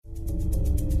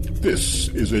This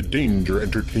is a Danger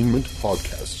Entertainment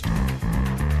podcast.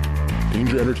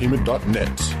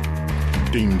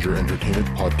 DangerEntertainment.net. Danger Entertainment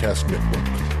Podcast Network.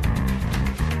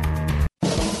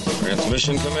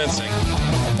 Transmission commencing.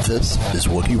 This is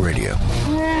Wookiee Radio.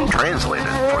 Translated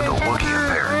for the Wookiee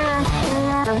impaired.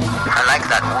 I like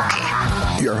that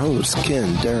Wookiee. Your hosts,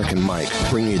 Ken, Derek, and Mike,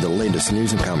 bring you the latest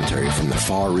news and commentary from the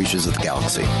far reaches of the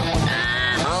galaxy.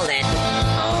 Hold it.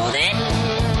 Hold it.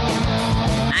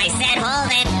 I said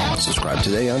hold it. Subscribe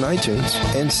today on iTunes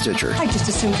and Stitcher. I just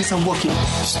assumed he's a Wookiee.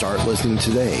 Start listening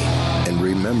today, and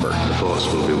remember, the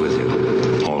Force will be with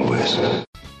you, always.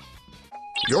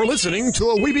 You're listening to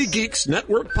a Weeby Geeks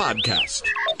Network podcast.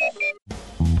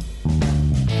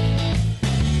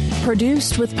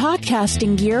 Produced with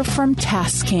podcasting gear from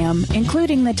Tascam,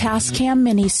 including the Tascam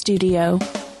Mini Studio.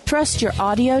 Trust your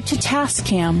audio to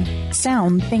Tascam.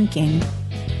 Sound thinking.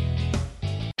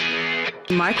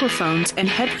 Microphones and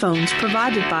headphones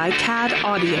provided by CAD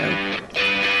Audio.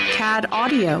 CAD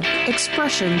Audio.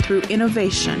 Expression through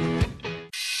innovation.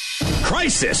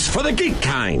 Crisis for the geek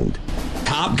kind.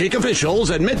 Top geek officials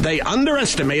admit they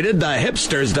underestimated the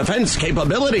hipsters' defense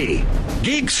capability.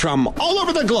 Geeks from all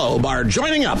over the globe are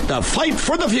joining up to fight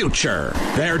for the future.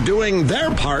 They're doing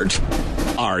their part.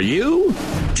 Are you?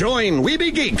 Join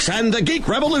Weeby Geeks and the Geek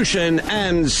Revolution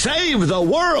and save the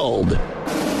world.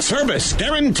 Service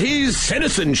guarantees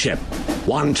citizenship.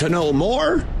 Want to know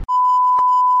more?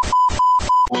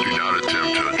 Do not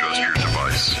attempt to adjust your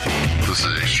device. This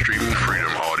is a Stream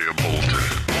Freedom audio bulletin.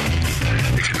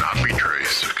 It cannot be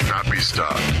traced, it cannot be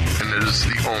stopped, and it is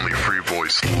the only free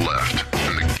voice left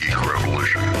in the Geek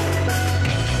Revolution.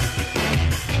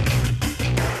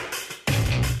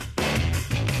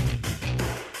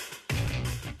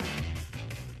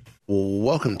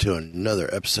 welcome to another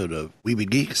episode of Weeby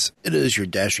Geeks. It is your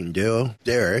dashing duo,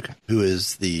 Derek, who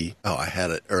is the... Oh, I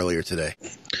had it earlier today.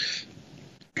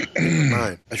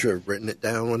 Mine. I should have written it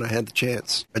down when I had the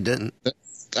chance. I didn't.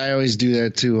 I always do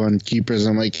that too on Keepers.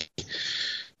 I'm like,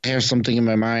 I have something in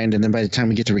my mind, and then by the time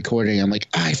we get to recording, I'm like,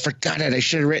 I forgot it. I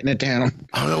should have written it down.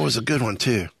 Oh, no, it was a good one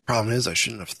too. Problem is, I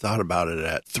shouldn't have thought about it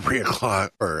at 3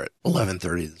 o'clock or at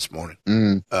 11:30 this morning.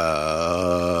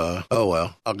 Oh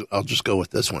well, I'll just go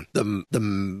with this one. The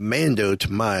Mando to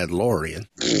Mandalorian.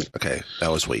 Okay,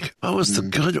 that was weak. It was the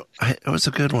good. It was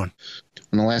a good one.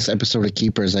 In the last episode of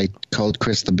Keepers, I called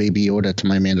Chris the Baby Yoda to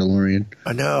my Mandalorian.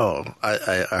 I know.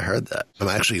 I heard that. I'm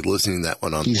actually listening to that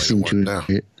one on the way to work now.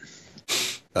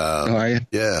 Are you?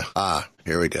 Yeah.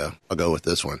 Here we go. I'll go with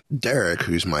this one. Derek,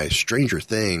 who's my Stranger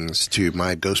Things to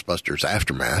my Ghostbusters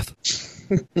Aftermath.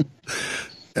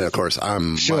 And, of course,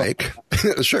 I'm Mike.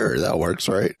 Sure, that works,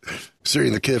 right?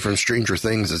 Considering the kid from Stranger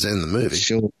Things is in the movie.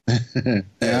 Sure.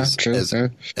 As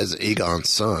Egon's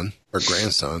son or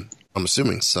grandson. I'm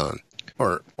assuming son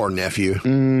or nephew.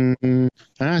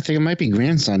 I think it might be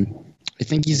grandson. I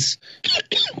think he's...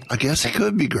 I guess he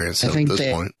could be grandson at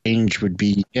this point. Range would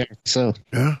be... Yeah, so...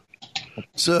 Yeah.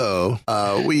 So,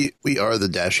 we are the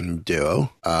dashing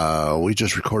duo. We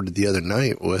just recorded the other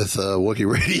night with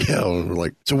Wookiee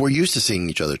Radio. So we're used to seeing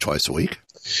each other twice a week.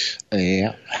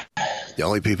 Yeah. The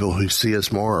only people who see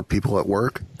us more are people at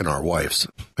work and our wives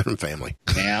and family.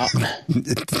 Yeah.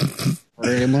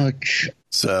 Very much.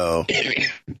 So,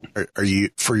 are you,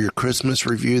 for your Christmas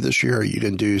review this year, are you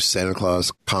going to do Santa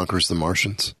Claus Conquers the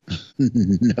Martians?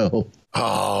 No.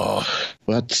 Oh.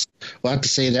 We'll have to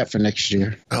say that for next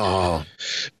year. Oh.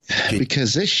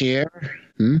 Because this year...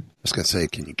 I was going to say,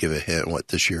 can you give a hint what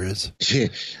this year is?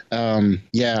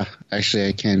 Yeah, actually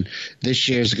I can. This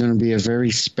year is going to be a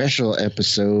very special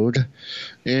episode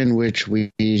in which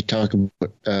we talk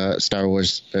about Star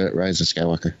Wars Rise of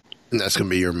Skywalker. And that's going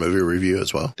to be your movie review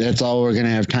as well? That's all we're going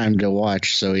to have time to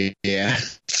watch, so yeah.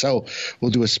 So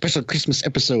we'll do a special Christmas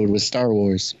episode with Star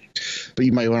Wars. But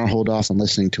you might want to hold off on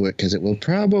listening to it because it will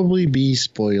probably be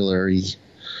spoilery.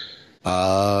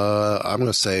 I'm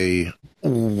going to say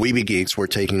Weeby Geeks,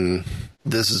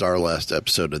 this is our last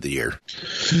episode of the year.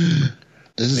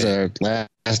 This is our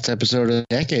last episode of the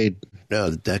decade. No,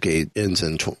 the decade ends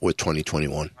with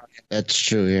 2021. That's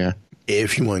true, yeah.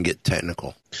 If you want to get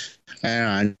technical. I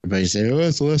know, everybody say,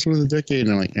 it's the last one of the decade.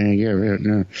 And I'm like, yeah,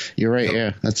 no, you're right,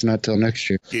 yeah. That's not till next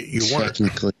year. You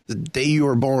technically. The day you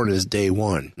were born is day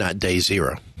one, not day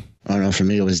zero. Oh, no, for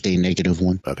me, it was day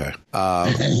 -1. Okay.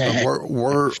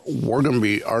 We're going to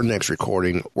be, our next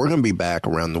recording, we're going to be back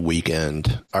around the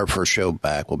weekend. Our first show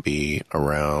back will be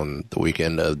around the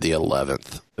weekend of the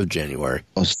 11th of January.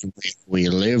 We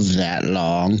live that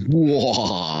long.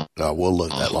 Whoa. We'll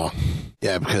live that long.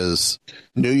 Yeah, because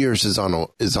New Year's is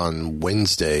on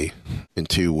Wednesday in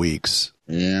 2 weeks.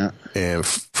 Yeah. And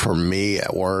for me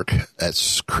at work,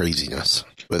 that's craziness.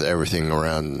 with everything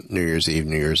around New Year's Eve,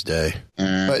 New Year's Day.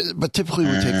 But typically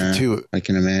we take the two. I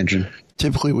can imagine.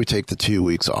 Typically we take the 2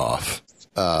 weeks off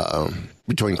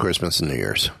between Christmas and New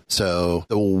Year's. So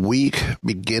the week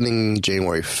beginning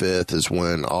January 5th is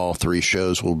when all 3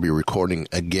 shows will be recording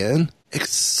again.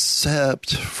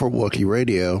 Except for Wookiee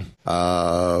Radio,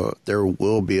 there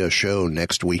will be a show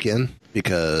next weekend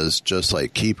because just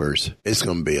like Keepers, it's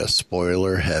going to be a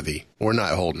spoiler heavy. We're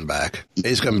not holding back.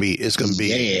 It's going to be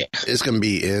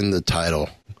in the title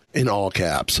in all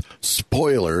caps.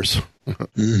 Spoilers.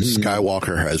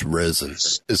 Skywalker has risen.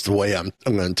 Is the way I'm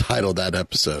going to title that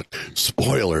episode.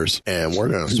 Spoilers, and we're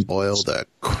going to spoil the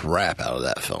crap out of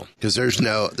that film because there's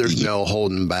no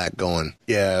holding back. Going,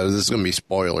 yeah, this is going to be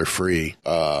spoiler free.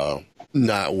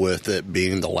 Not with it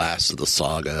being the last of the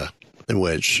saga, in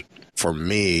which for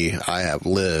me, I have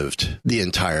lived the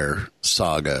entire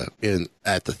saga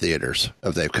at the theaters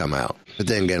if they've come out. But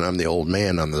then again, I'm the old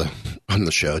man on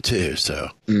the show too, so.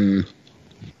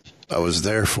 I was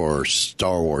there for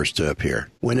Star Wars to appear.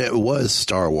 When it was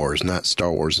Star Wars, not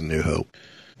Star Wars A New Hope.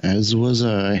 As was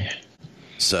I.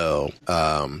 So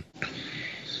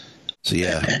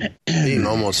yeah, being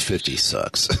almost 50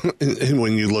 sucks. And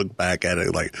when you look back at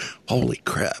it, like, holy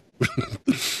crap.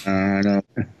 I know.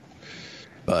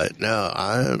 But no,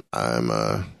 I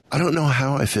don't know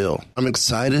how I feel. I'm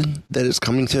excited that it's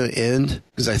coming to an end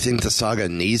because I think the saga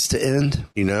needs to end,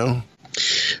 you know?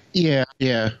 Yeah.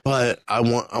 But I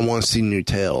want to see new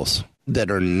tales that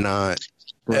are not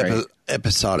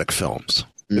episodic films,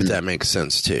 if that makes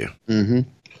sense too. Mm-hmm.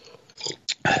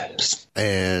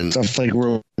 And stuff like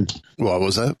Rogue. What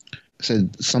was that? I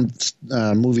said some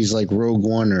movies like Rogue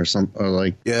One or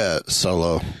Solo.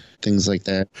 Things like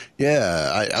that.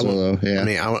 Yeah, Solo, yeah. I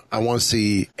mean, I want to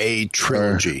see a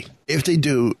trilogy. If they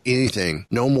do anything,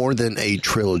 no more than a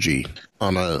trilogy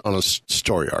on a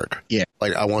story arc. Yeah.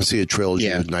 Like, I want to see a trilogy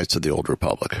of Knights of the Old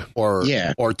Republic. Or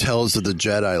Tales of the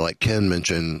Jedi, like Ken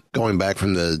mentioned, going back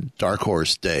from the Dark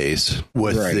Horse days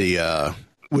with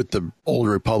the Old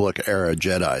Republic era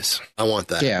Jedis. I want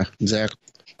that. Yeah, exactly.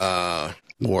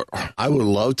 Or I would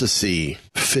love to see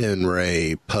Finn,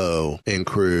 Rey, Poe, and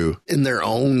crew in their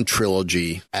own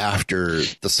trilogy after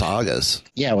the sagas.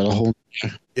 Yeah, with a whole...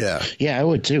 Yeah. Yeah, I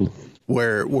would too.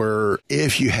 Where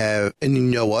if you have... And you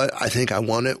know what? I think I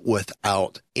want it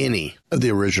without any of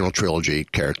the original trilogy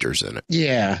characters in it.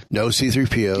 Yeah. No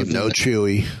C-3PO, no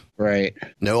Chewie. Right.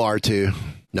 No R2,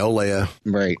 no Leia.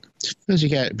 Right. Because you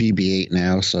got BB-8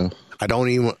 now, so... I don't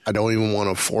even want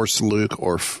to force Luke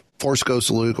or... Force Ghost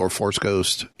Luke or Force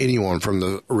Ghost anyone from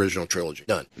the original trilogy.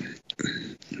 Done.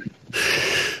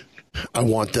 I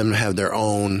want them to have their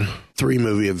own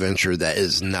 3-movie adventure that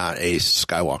is not a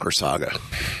Skywalker saga.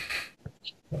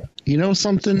 You know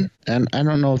something? And I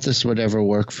don't know if this would ever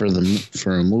work for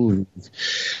a movie,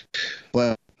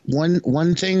 but one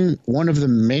of the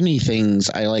many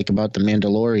things I like about The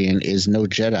Mandalorian is no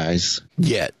Jedis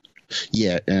yet.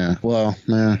 Yeah. Well,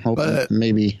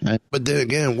 maybe. But then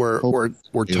again,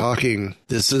 we're talking.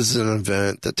 This is an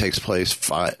event that takes place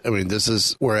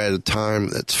we're at a time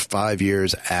that's 5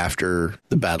 years after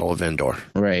the Battle of Endor.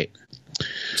 Right.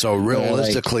 So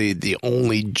realistically, the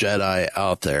only Jedi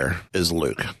out there is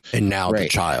Luke, and now the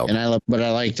child. And I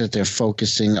like that they're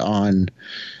focusing on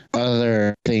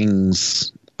other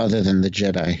things other than the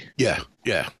Jedi.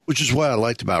 Yeah, which is what I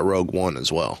liked about Rogue One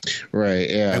as well. Right,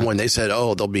 yeah. And when they said,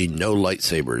 there'll be no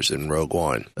lightsabers in Rogue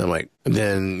One, I'm like,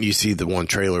 then you see the one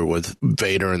trailer with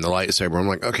Vader and the lightsaber. I'm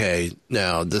like, okay,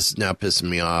 now this is now pissing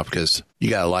me off because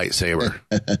you got a lightsaber.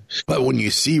 But when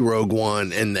you see Rogue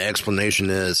One and the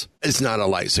explanation is, it's not a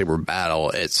lightsaber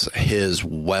battle, it's his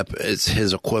weapon, it's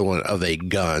his equivalent of a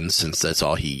gun since that's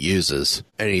all he uses.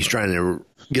 And he's trying to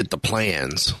get the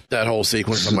plans. That whole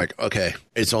sequence, I'm like, okay,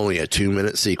 it's only a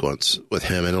 2-minute sequence with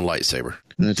him and a lightsaber.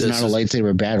 And it's not a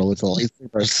lightsaber battle, it's a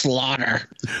lightsaber slaughter.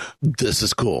 This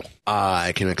is cool.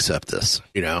 I can accept this,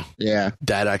 you know? Yeah.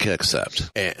 That I can accept.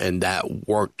 And that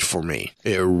worked for me.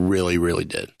 It really, really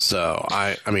did. So,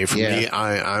 I mean, for me,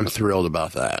 I'm thrilled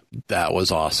about that. That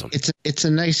was awesome. It's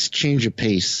a nice change of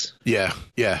pace. Yeah.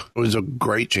 It was a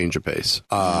great change of pace.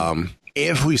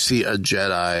 If we see a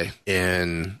Jedi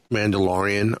in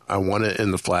Mandalorian, I want it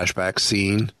in the flashback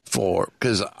scene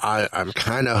because I'm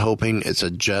kind of hoping it's a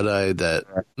Jedi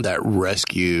that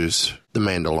rescues the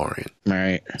Mandalorian.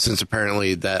 Right. Since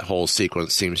apparently that whole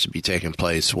sequence seems to be taking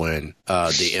place when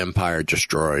the Empire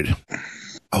destroyed.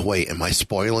 Oh, wait, am I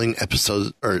spoiling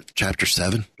episode or chapter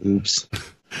 7? Oops.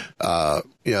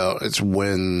 It's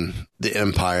when the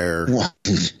Empire...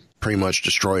 pretty much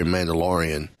destroy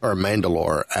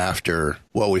Mandalore after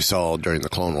what we saw during the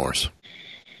Clone Wars.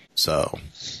 So,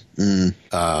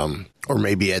 or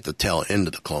maybe at the tail end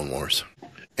of the Clone Wars.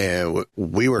 And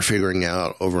we were figuring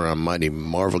out over on Mighty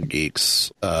Marvel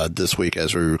Geeks this week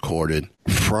as we recorded,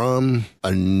 from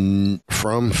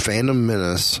Phantom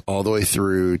Menace all the way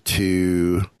through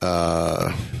to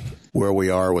where we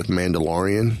are with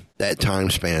Mandalorian, that time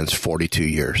spans 42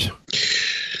 years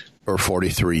or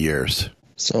 43 years.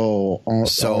 So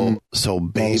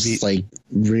baby, like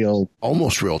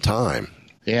almost real time.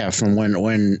 Yeah, from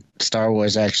when Star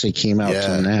Wars actually came out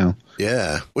till now.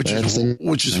 Yeah, which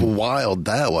is wild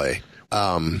that way.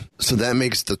 So that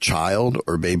makes the child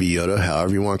or Baby Yoda,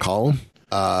 however you want to call him,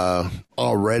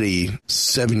 already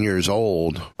 7 years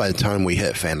old by the time we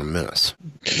hit Phantom Menace.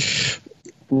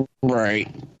 Right.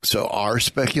 So our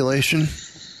speculation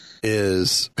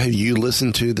is, have you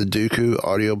listened to the Dooku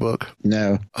audiobook?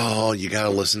 No. Oh, you got to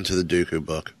listen to the Dooku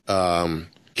book.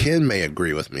 Ken may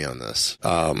agree with me on this.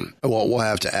 Well, we'll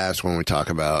have to ask when we talk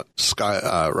about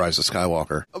Rise of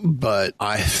Skywalker. But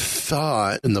I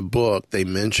thought in the book they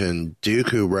mentioned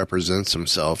Dooku represents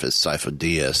himself as Sifo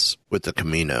Dyas with the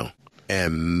Camino.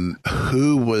 And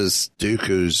who was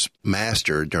Dooku's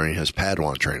master during his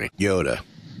Padawan training? Yoda.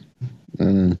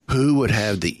 Who would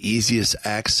have the easiest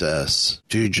access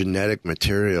to genetic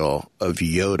material of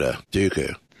Yoda?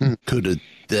 Dooku. Could have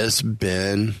this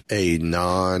been a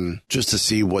just to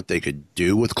see what they could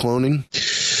do with cloning?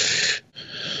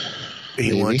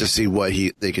 He wanted to see what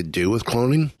they could do with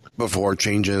cloning before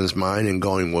changing his mind and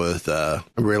going with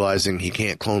realizing he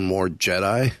can't clone more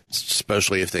Jedi,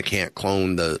 especially if they can't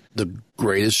clone the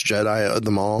greatest Jedi of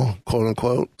them all, quote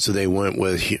unquote. So they went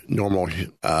with normal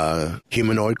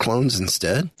humanoid clones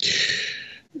instead.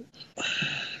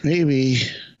 Maybe.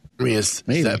 I mean, is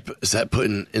that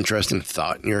putting interesting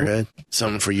thought in your head?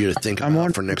 Something for you to think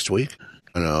about for next week?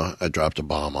 I know, I dropped a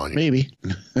bomb on you. Maybe.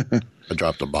 I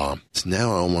dropped a bomb. So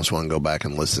now I almost want to go back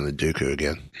and listen to Dooku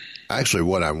again. Actually,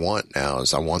 what I want now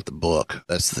is I want the book.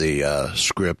 That's the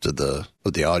script of the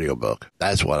audiobook.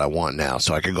 That's what I want now.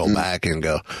 So I could go back and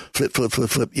go, flip, flip, flip,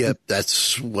 flip. Yep,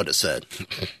 that's what it said.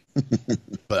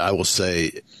 But I will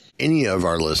say, any of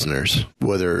our listeners,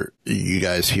 whether you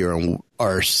guys here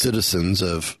are citizens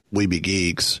of Weeby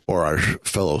Geeks or our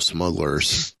fellow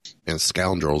smugglers and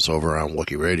scoundrels over on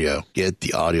Wookiee Radio, get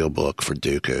the audiobook for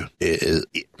Dooku.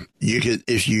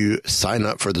 If you sign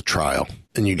up for the trial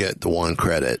and you get the 1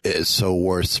 credit, it is so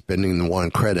worth spending the 1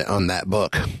 credit on that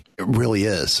book. It really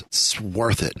is. It's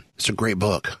worth it. It's a great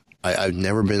book. I've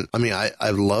never been,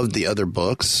 I've loved the other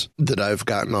books that I've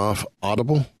gotten off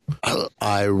Audible.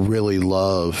 I really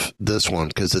love this one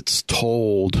because it's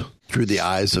told through the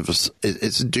eyes of it's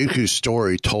Dooku's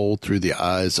story told through the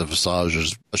eyes of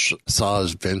Asajj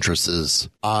Ventress's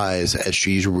eyes as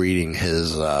she's reading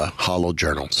his hollow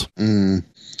journals. Do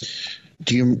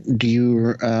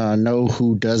you know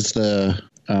who does the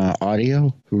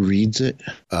audio? Who reads it?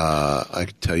 I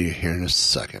can tell you here in a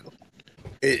second.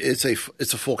 It's a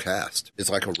full cast.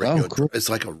 It's like a radio. Cool. It's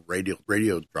like a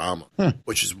radio drama,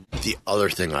 which is the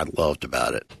other thing I loved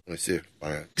about it. Let me see.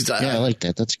 I like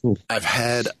that. That's cool. I've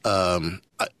had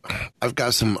I've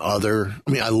got some other.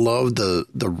 I love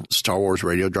the Star Wars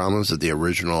radio dramas of the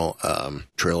original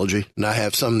trilogy, and I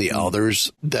have some of the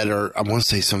others that are. I want to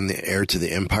say some of the Heir to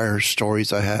the Empire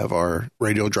stories I have are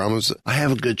radio dramas. I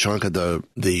have a good chunk of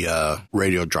the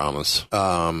radio dramas,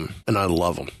 and I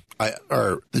love them.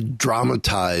 The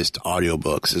dramatized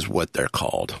audiobooks is what they're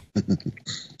called.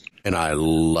 And I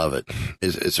love it.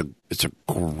 It's a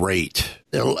great,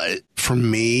 for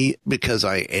me, because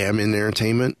I am in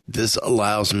entertainment, this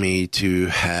allows me to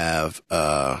have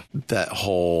that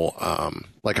whole,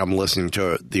 like I'm listening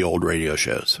to the old radio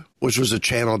shows, which was a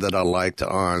channel that I liked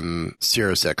on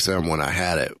Sirius XM when I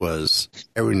had it. Was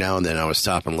every now and then I would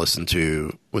stop and listen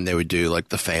to when they would do like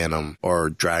the Phantom or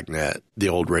Dragnet, the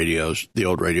old radio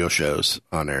shows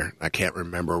on there. I can't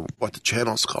remember what the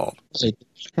channel's called.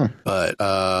 But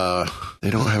they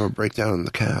don't have a breakdown in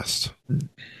the cast.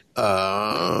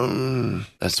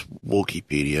 That's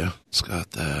Wikipedia. It's got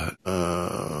that.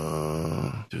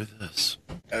 Do this.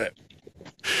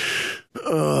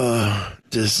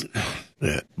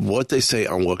 What they say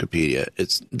on Wikipedia,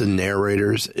 it's the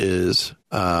narrators is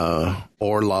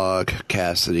Orlog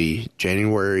Cassidy,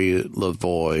 January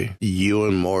Lavoie,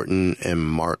 Ewan Morton, and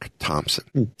Mark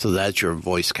Thompson. So that's your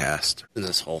voice cast in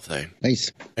this whole thing.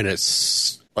 Nice. And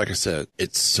it's, like I said,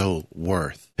 it's so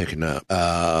worth picking up.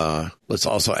 Let's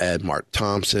also add Mark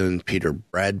Thompson, Peter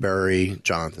Bradbury,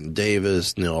 Jonathan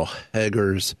Davis, Neil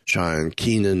Heggers, Sean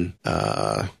Keenan,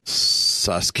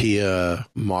 Saskia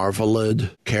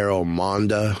Marvelid, Carol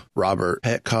Monda, Robert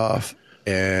Petkoff,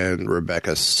 and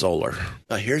Rebecca Solar.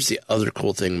 Now, here's the other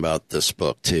cool thing about this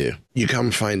book, too. You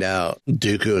come find out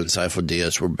Dooku and Sifo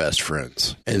Dyas were best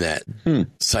friends, and that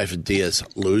Sifo Dyas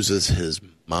loses his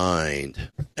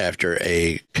mind after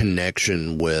a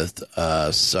connection with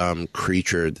some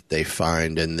creature that they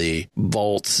find in the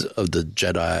vaults of the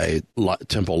Jedi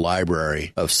Temple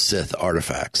Library of Sith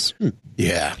artifacts.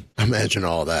 Yeah, imagine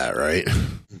all that, right?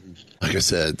 Like I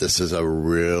said, this is a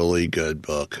really good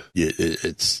book.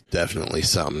 It's definitely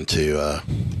something to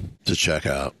check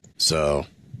out. So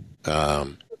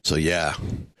yeah,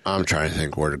 I'm trying to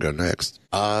think where to go next.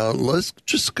 Let's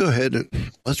just go ahead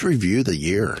and let's review the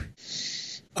year.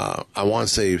 I want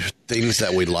to say things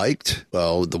that we liked.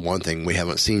 Well, the one thing we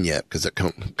haven't seen yet, because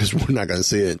we're not going to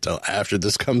see it until after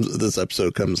this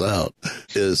episode comes out,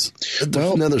 is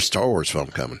there's another Star Wars film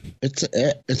coming.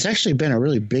 It's actually been a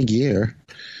really big year.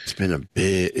 It's been a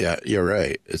big, yeah, you're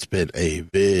right. It's been a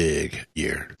big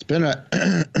year. It's been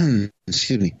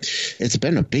excuse me. It's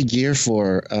been a big year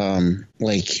for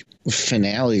like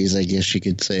finales, I guess you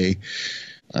could say.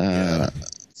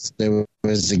 There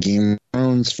was the Game of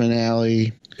Thrones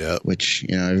finale, which,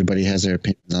 everybody has their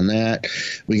opinions on that.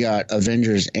 We got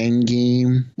Avengers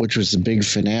Endgame, which was the big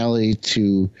finale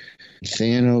to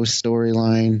Thanos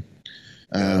storyline.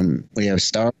 We have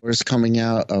Star Wars coming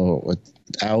out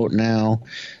now.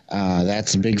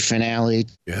 That's a big finale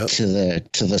to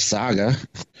the saga.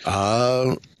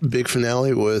 Big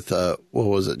finale with what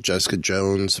was it? Jessica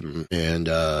Jones and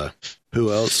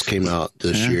who else came out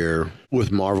this year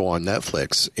with Marvel on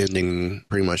Netflix,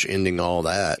 pretty much ending all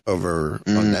that over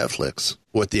on Netflix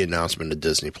with the announcement of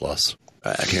Disney Plus.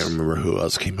 I can't remember who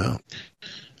else came out.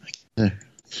 But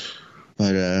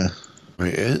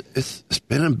it's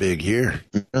been a big year.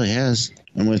 It really has.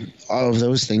 And with all of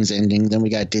those things ending, then we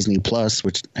got Disney Plus,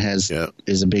 which is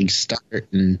a big start,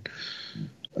 and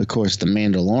of course The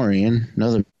Mandalorian,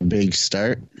 another big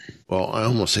start. Well, I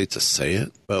almost hate to say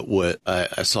it, but what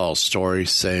I saw a story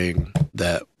saying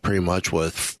that pretty much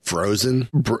with Frozen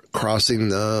crossing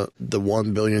the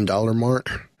 $1 billion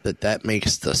mark, that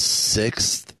makes the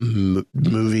sixth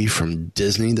movie from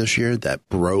Disney this year that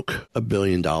broke $1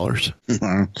 billion.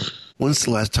 When's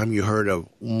the last time you heard of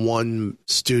one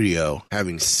studio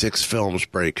having 6 films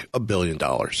break $1 billion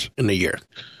in a year?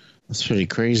 That's pretty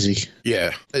crazy.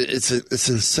 Yeah, it's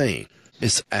insane.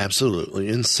 It's absolutely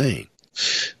insane.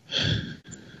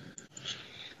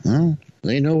 Well,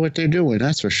 they know what they're doing,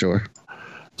 that's for sure.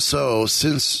 So,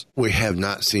 since we have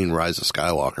not seen Rise of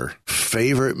Skywalker,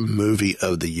 favorite movie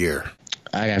of the year?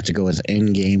 I'd have to go with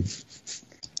Endgame.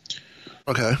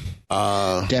 Okay.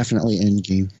 Definitely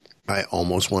Endgame. I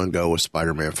almost want to go with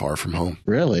Spider-Man Far From Home.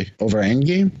 Really? Over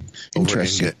Endgame?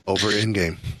 Interesting. Over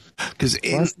Endgame. Because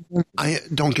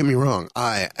don't get me wrong,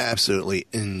 I absolutely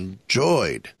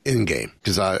enjoyed Endgame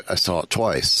because I saw it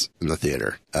twice in the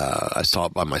theater. I saw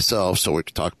it by myself, so we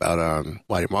could talk about it on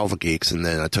Mighty Marvel Geeks, and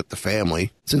then I took the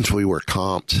family since we were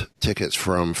comped tickets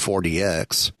from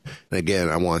 4DX. And again,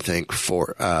 I want to thank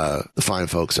the fine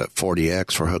folks at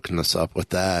 4DX for hooking us up with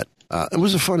that. It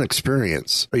was a fun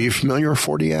experience. Are you familiar with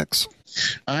 4DX?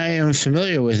 I am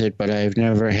familiar with it, but I've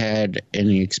never had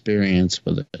any experience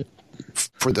with it.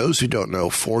 For those who don't know,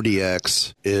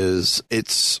 4DX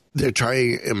they're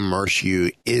trying to immerse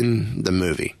you in the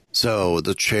movie. So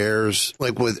the chairs,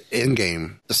 like with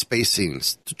Endgame, the space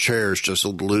scenes, the chairs just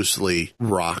loosely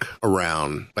rock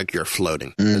around like you're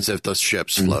floating, as if the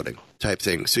ship's floating type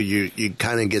thing. So you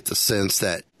kind of get the sense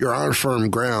that you're on firm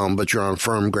ground, but you're on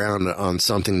firm ground on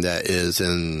something that is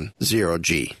in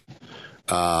 0G.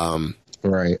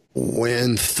 Right.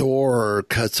 When Thor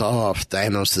cuts off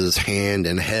Thanos' hand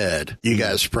and head, you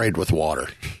got sprayed with water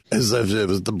as if it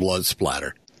was the blood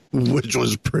splatter, which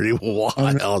was pretty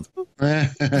wild.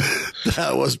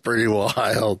 That was pretty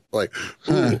wild. Like,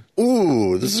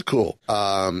 ooh, this is cool.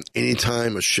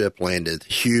 Anytime a ship landed,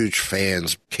 huge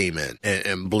fans came in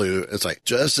and blew. It's like,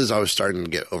 just as I was starting to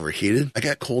get overheated, I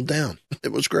got cooled down.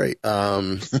 It was great.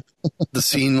 The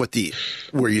scene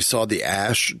where you saw the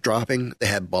ash dropping, they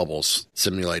had bubbles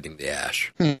simulating the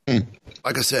ash.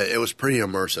 Like I said, it was pretty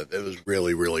immersive. It was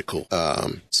really, really cool.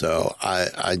 So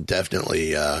I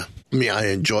definitely, I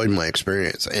enjoyed my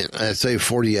experience. And I say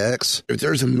 4DX, if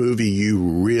there's a movie you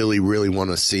really, really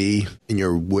want to see and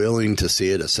you're willing to see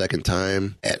it a second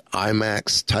time at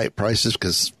IMAX type prices,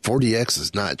 because 4DX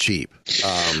is not cheap.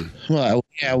 Well,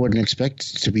 I wouldn't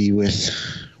expect it to be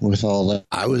with all that.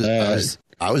 I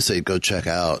would say go check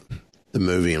out the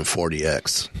movie in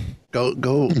 4DX.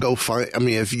 Go find. I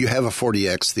mean, if you have a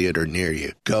 4DX theater near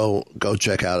you, go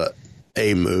check out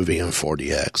a movie in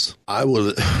 4DX. I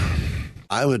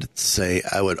I would say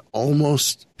I would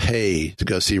almost pay to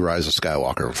go see Rise of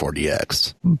Skywalker in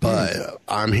 4DX. But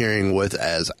I'm hearing with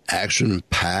as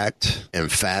action-packed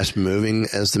and fast-moving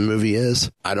as the movie is,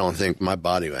 I don't think my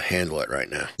body would handle it right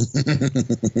now.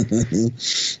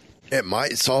 It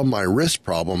might solve my wrist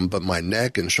problem, but my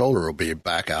neck and shoulder will be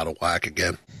back out of whack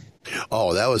again.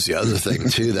 Oh, that was the other thing,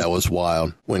 too, that was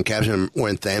wild. When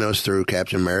Thanos threw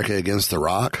Captain America against the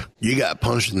Rock, you got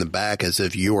punched in the back as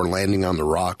if you were landing on the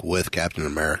Rock with Captain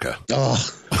America. Oh.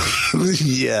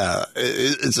 Yeah,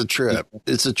 it's a trip.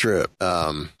 It's a trip.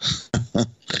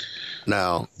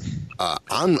 Now,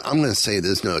 I'm going to say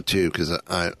this note, too, because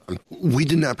we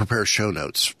did not prepare show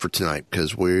notes for tonight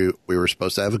because we were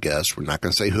supposed to have a guest. We're not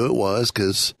going to say who it was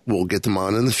because we'll get them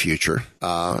on in the future.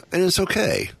 And it's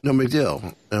okay. No big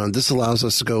deal. This allows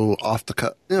us to go off the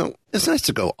cuff. It's nice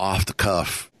to go off the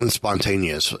cuff and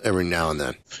spontaneous every now and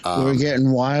then. We're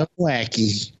getting wild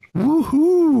wacky.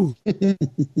 Woohoo!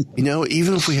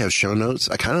 Even if we have show notes,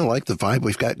 I kind of like the vibe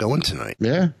we've got going tonight.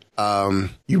 Yeah.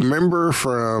 You remember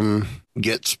from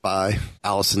Get Spy,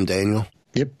 Allison Daniel?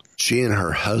 Yep. She and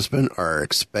her husband are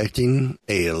expecting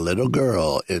a little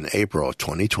girl in April of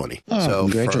 2020. Oh, so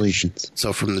congratulations.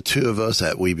 So from the two of us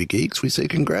at Weeby Geeks, we say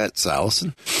congrats,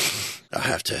 Allison. I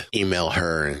have to email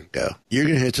her and go, you're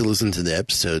going to have to listen to the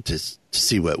episode to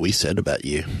see what we said about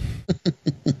you.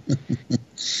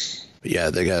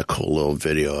 Yeah, they got a cool little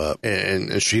video up,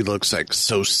 and she looks like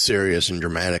so serious and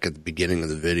dramatic at the beginning of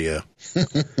the video.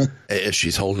 As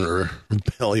she's holding her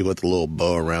belly with a little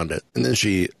bow around it, and then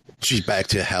she's back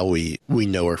to how we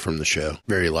know her from the show,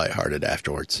 very lighthearted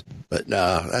afterwards. But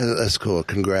that's cool.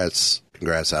 Congrats,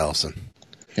 Allison.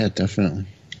 Yeah, definitely.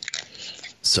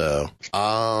 So,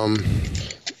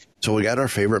 so we got our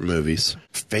favorite movies,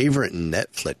 favorite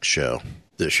Netflix show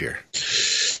this year.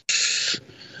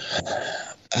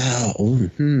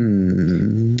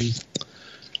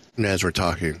 And as we're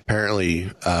talking,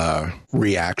 apparently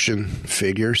reaction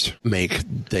figures make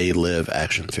They Live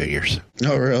action figures.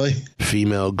 Oh, really?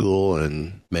 Female ghoul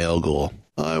and male ghoul.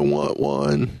 I want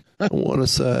one. I want a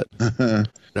set. And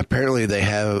apparently they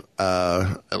have,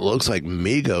 it looks like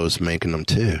Migos making them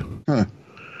too. Huh.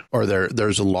 Or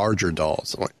there's larger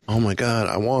dolls. I'm like, oh my God,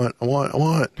 I want.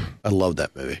 I love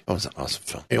that movie. That was an awesome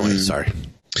film. Anyway, sorry.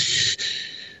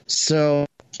 So,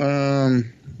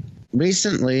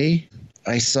 recently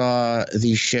I saw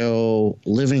the show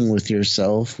Living with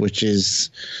Yourself, which is,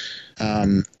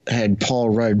 had Paul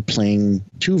Rudd playing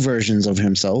two versions of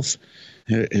himself,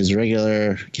 his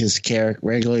regular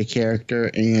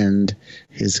character and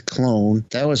his clone.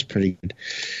 That was pretty good.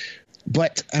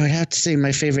 But I would have to say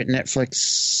my favorite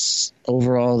Netflix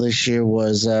overall this year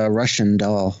was Russian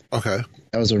Doll. Okay.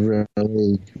 That was a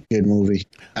really good movie.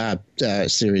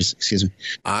 Series, excuse me.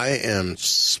 I am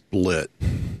split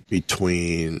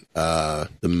between the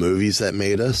movies that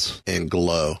made us and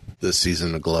Glow, this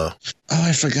season of Glow. Oh,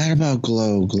 I forgot about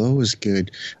Glow. Glow was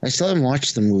good. I still haven't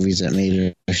watched the movies that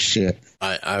made us shit.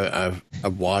 I've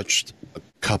watched a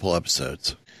couple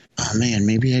episodes. Oh, man,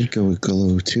 maybe I'd go with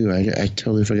Glow, too. I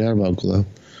totally forgot about Glow.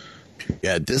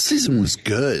 Yeah, this season was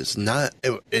good.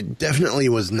 It definitely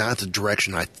was not the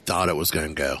direction I thought it was going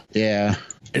to go. Yeah.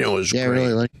 And it was great. I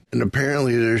really like it. And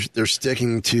apparently they're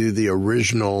sticking to the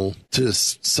original, to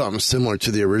something similar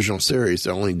to the original series.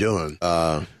 They're only doing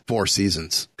 4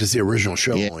 seasons because the original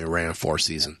show only ran 4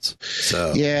 seasons.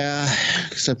 So yeah,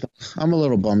 except I'm a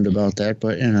little bummed about that,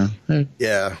 but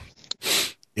Yeah.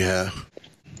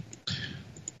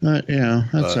 But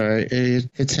that's all right.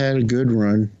 It's had a good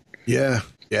run. Yeah,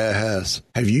 it has.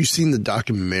 Have you seen the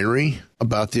documentary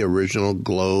about the original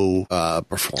Glow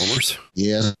performers?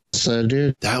 Yes, I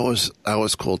did. That was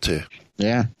cool too.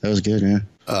 Yeah, that was good. Yeah,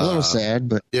 a little sad,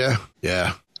 but yeah.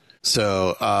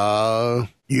 So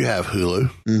you have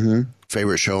Hulu. Mm-hmm.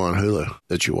 Favorite show on Hulu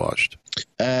that you watched?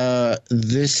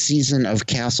 This season of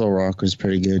Castle Rock was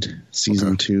pretty good.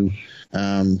 Season 2.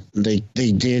 They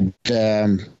did.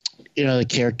 The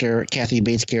character, Kathy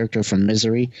Bates' character from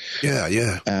Misery. Yeah.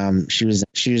 She was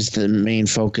the main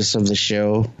focus of the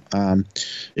show.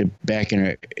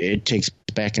 It takes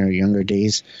back in her younger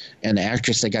days, and the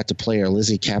actress that got to play her,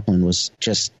 Lizzie Kaplan, was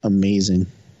just amazing.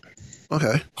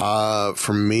 Okay.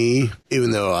 For me, even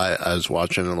though I was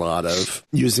watching a lot of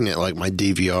using it like my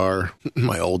DVR,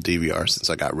 my old DVR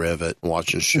since I got rid of it,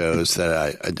 watching shows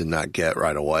that I did not get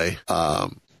right away.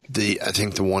 I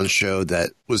think the one show that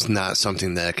was not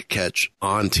something that I could catch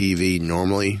on TV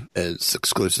normally, it's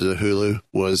exclusive to Hulu,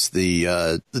 was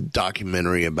the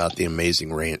documentary about the Amazing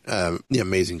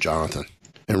Jonathan,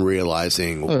 and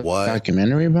realizing what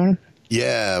documentary about him?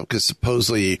 Yeah, because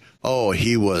supposedly,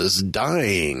 he was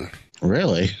dying.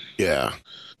 Really? Yeah.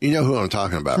 You know who I'm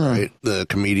talking about, right? The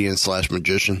comedian /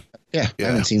 magician. Yeah, I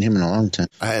haven't seen him in a long time.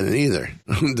 I hadn't either.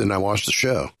 Then I watched the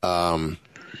show.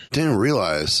 Didn't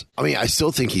realize. I mean, I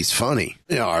still think he's funny.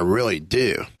 You know, I really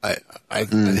do. I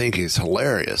think he's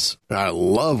hilarious. I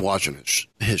love watching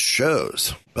his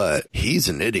shows, but he's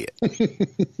an idiot.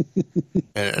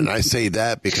 and I say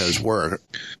that because we're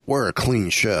a clean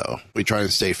show. We try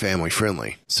to stay family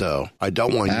friendly. So I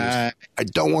don't want to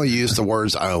use the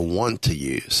words I want to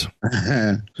use.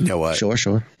 You know what?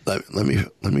 Sure. Let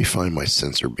me find my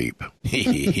censor beep.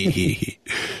 You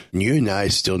and I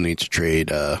still need to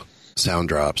trade sound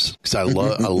drops because I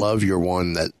love your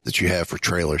one that you have for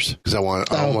trailers because I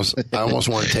almost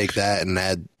want to take that and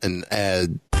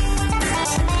add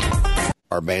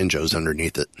our banjos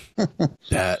underneath it.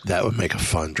 That would make a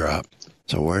fun drop.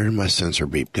 So where did my censor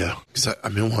beep go? Because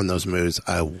I'm in one of those moods.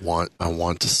 I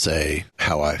want to say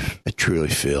how I truly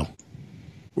feel.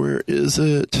 Where is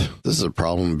it? This is a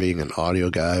problem being an audio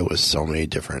guy with so many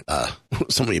different,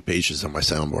 so many pages on my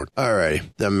soundboard. All right.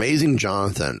 The Amazing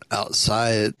Jonathan,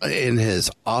 outside in his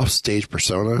offstage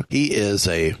persona, he is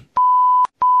a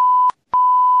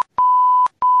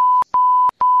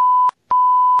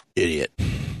idiot.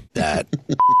 That.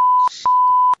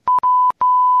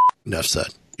 Enough said.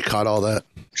 You caught all that?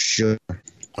 Sure.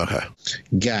 Okay.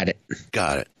 Got it.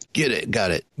 Get it.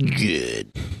 Got it.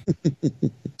 Good.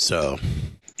 So,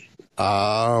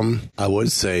 I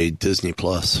would say Disney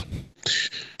Plus.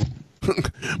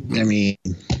 I mean,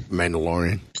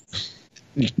 Mandalorian.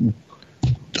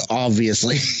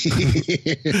 Obviously.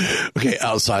 Okay,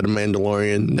 outside of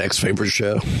Mandalorian, next favorite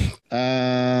show?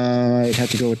 I'd have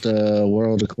to go with The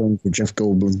World According to Jeff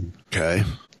Goldblum. Okay.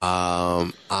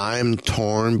 I'm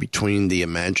torn between the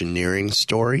Imagineering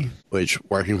story, which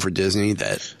working for Disney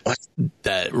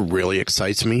that really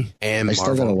excites me, and I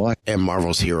still gotta watch. And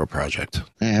Marvel's Hero Project.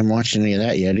 I haven't watched any of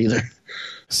that yet either.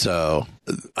 So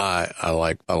I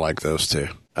like those two.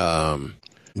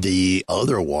 The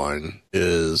other one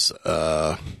is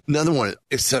another one,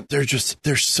 except they're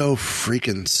so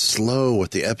freaking slow with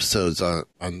the episodes on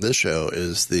this show,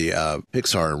 is the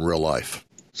Pixar in Real Life.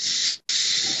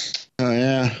 Oh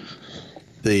yeah.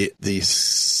 The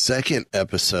second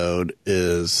episode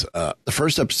is the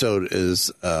first episode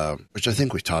is which I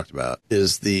think we talked about,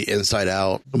 is the Inside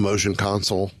Out motion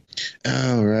console.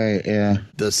 Oh right, yeah.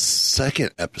 The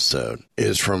second episode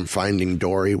is from Finding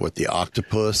Dory, with the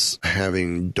octopus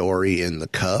having Dory in the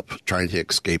cup trying to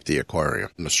escape the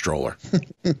aquarium in the stroller.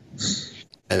 And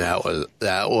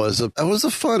that was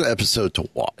a fun episode to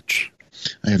watch.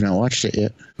 I have not watched it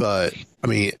yet. But I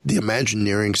mean, the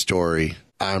Imagineering story,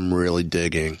 I'm really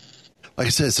digging. Like I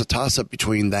said, it's a toss-up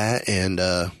between that and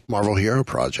Marvel Hero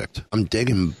Project. I'm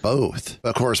digging both.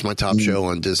 Of course, my top show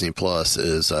on Disney Plus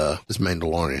is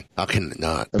Mandalorian. How can it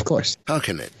not? Of course. How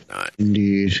can it not?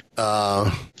 Indeed.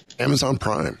 Amazon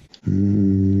Prime.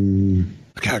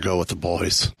 I gotta go with The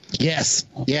Boys. Yes,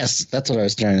 that's what I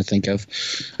was trying to think of.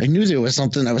 I knew there was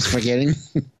something I was forgetting.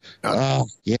 Oh,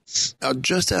 yes.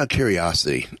 Just out of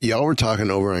curiosity, y'all were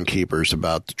talking over on Keepers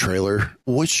about the trailer.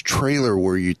 Which trailer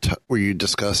were you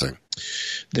discussing?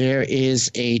 There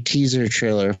is a teaser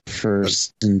trailer for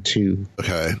season 2.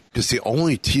 Okay, because the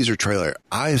only teaser trailer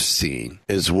I've seen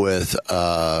is with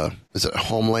is it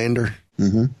Homelander,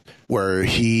 where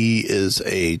he is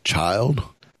a child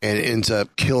and ends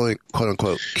up killing, quote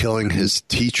unquote, killing his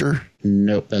teacher.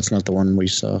 Nope, that's not the one we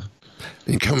saw.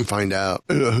 And come find out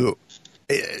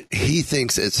he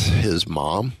thinks it's his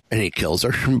mom, and he kills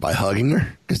her by hugging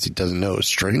her because he doesn't know his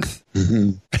strength.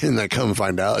 And then come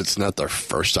find out it's not the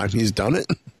first time he's done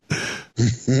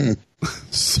it.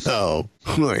 So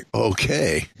I'm like,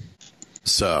 okay.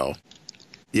 So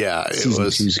yeah,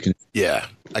 yeah,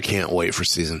 I can't wait for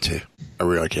season 2. I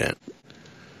really can't.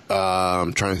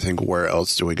 I'm trying to think, where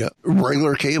else do we go?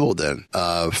 Regular cable then.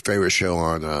 Favorite show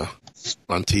on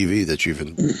TV that you've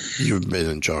been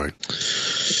enjoying?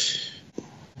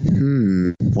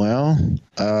 Well,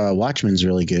 Watchmen's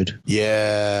really good.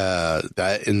 Yeah,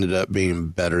 that ended up being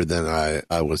better than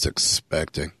I was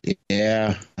expecting.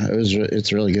 Yeah,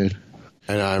 it's really good.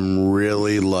 And I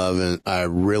really love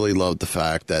the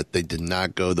fact that they did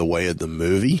not go the way of the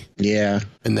movie. Yeah.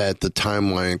 And that the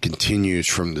timeline continues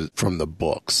from the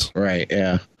books. Right,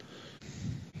 yeah.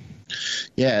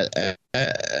 Yeah,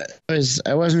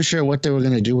 I wasn't sure what they were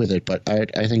going to do with it, but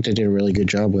I think they did a really good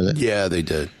job with it. Yeah, they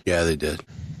did.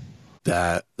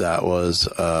 That was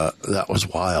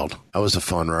wild. That was a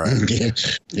fun ride.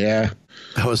 Yeah.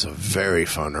 That was a very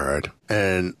fun ride.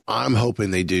 And I'm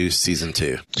hoping they do season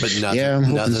 2. But I'm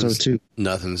hoping so too.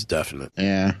 Nothing's definite.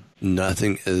 Yeah.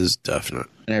 Nothing is definite.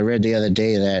 And I read the other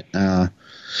day that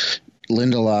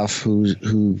Lindelof,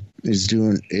 who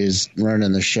is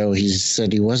running the show, he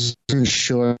said he wasn't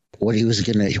sure what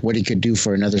he could do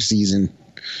for another season.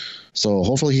 So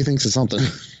hopefully he thinks of something.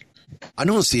 I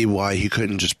don't see why he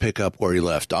couldn't just pick up where he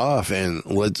left off and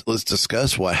let's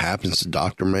discuss what happens to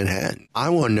Dr. Manhattan. I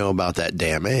want to know about that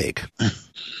damn egg.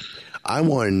 I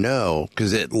want to know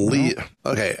because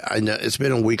okay, I know it's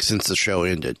been a week since the show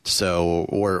ended, so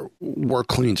we're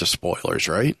clean to spoilers,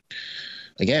 right?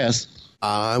 I guess.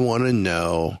 I want to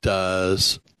know,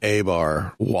 does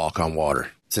Abar walk on water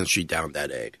since she downed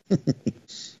that egg?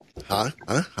 Huh?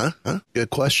 Good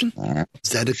question.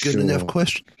 Is that a good enough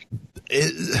question?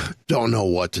 Don't know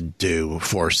what to do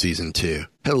for season 2.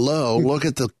 Hello, look.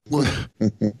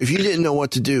 If you didn't know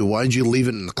what to do, why did you leave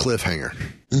it in the cliffhanger?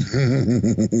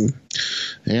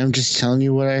 I'm just telling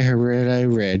you what I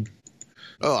read.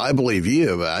 Oh, I believe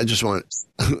you, but I just want.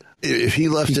 If he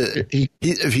left it,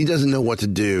 if he doesn't know what to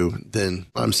do, then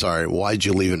I'm sorry. Why'd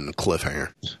you leave it in the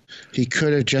cliffhanger? He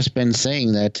could have just been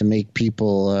saying that to make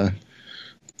people,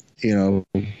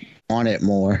 want it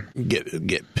more.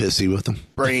 Get pissy with them.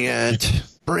 Bring it.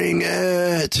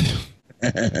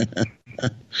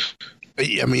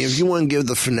 I mean, if you want to give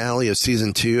the finale of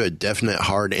season 2 a definite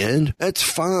hard end, that's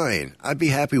fine. I'd be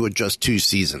happy with just 2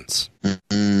 seasons. I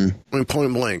mean,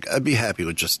 point blank, I'd be happy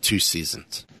with just 2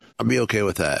 seasons. I'd be okay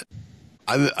with that.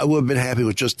 I would have been happy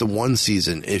with just the 1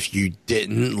 season if you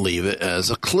didn't leave it as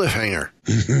a cliffhanger.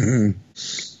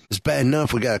 It's bad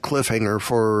enough we got a cliffhanger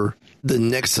for the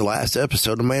next to last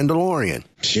episode of Mandalorian.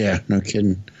 Yeah, no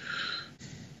kidding.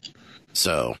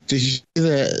 So, did you see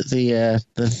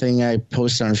the thing I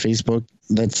posted on Facebook?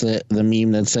 That's the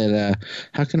meme that said,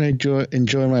 "How can I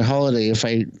enjoy my holiday if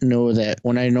I know that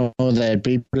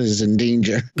Baby Yoda is in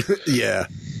danger?" Yeah.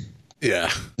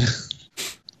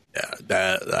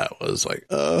 That was like,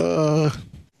 I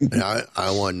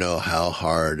want to know how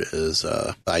hard is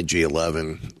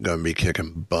IG-11 going to be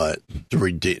kicking butt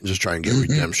to just try and get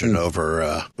redemption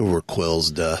over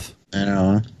Quill's death. I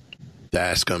know.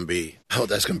 That's going to be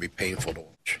painful to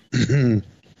watch.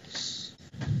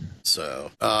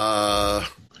 So,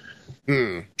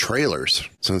 trailers.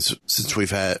 Since we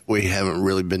haven't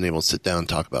really been able to sit down and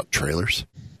talk about trailers.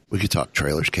 We could talk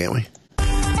trailers, can't we?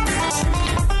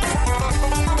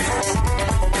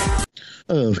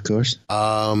 Oh, of course.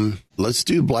 Let's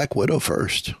do Black Widow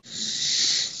first.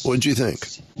 What'd you think?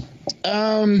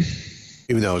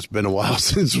 Even though it's been a while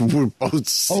since we've both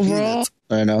seen it.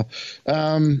 I know. I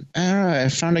don't know. I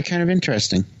found it kind of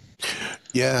interesting.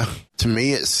 Yeah. To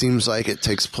me, it seems like it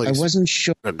takes place. I wasn't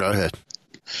sure. Oh, go ahead.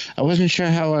 I wasn't sure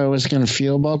how I was going to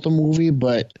feel about the movie,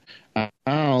 but I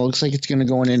don't know. It looks like it's going to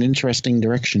go in an interesting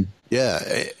direction. Yeah.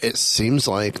 It seems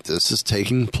like this is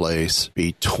taking place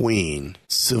between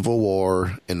Civil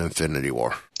War and Infinity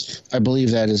War. I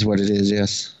believe that is what it is,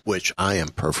 yes. Which I am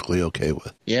perfectly okay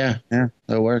with. Yeah,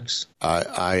 that works.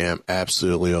 I am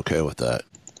absolutely okay with that.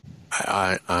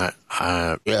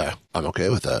 Yeah, I'm okay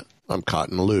with that. I'm caught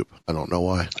in the loop. I don't know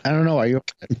why. I don't know. Are you?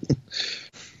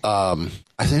 I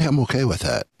think I'm okay with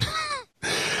that.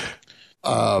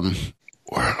 I'm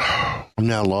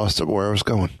now lost at where I was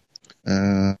going.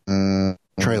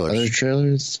 Trailers. Other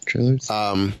trailers.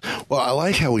 Well, I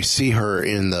like how we see her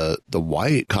in the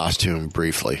white costume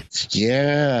briefly.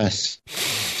 Yes.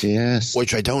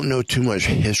 Which I don't know too much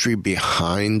history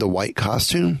behind the white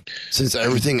costume, since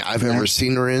everything I've ever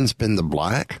seen her in's been the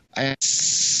black. I've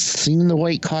seen the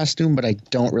white costume, but I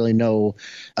don't really know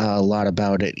a lot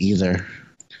about it either.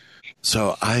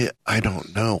 So I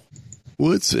don't know.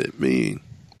 What's it mean?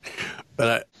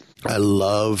 But I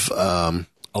love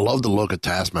the look of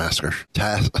Taskmaster.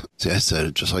 I said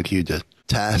it just like you did.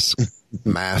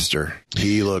 Taskmaster.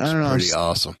 He looks pretty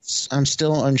awesome. I'm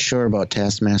still unsure about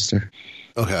Taskmaster.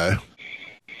 Okay.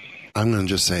 I'm going to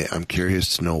just say I'm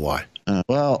curious to know why.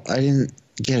 Well, I didn't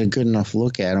get a good enough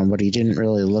look at him, but he didn't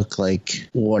really look like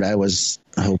what I was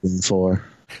hoping for.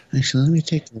 Actually, let me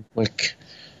take a quick...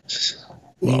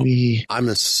 Maybe... Well, I'm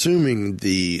assuming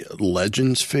the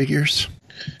Legends figures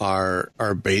are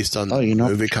based on the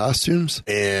movie costumes,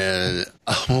 and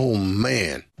oh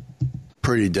man,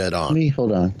 pretty dead on.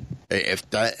 Hold on. If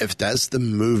that's the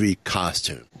movie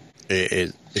costume,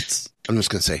 it's I'm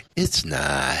just gonna say it's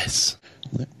nice.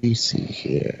 Let me see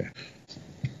here.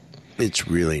 It's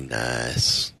really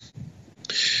nice.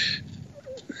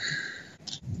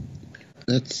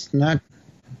 That's not.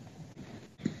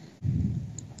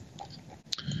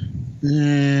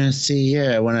 See,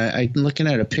 yeah, when I'm looking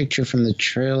at a picture from the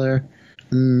trailer,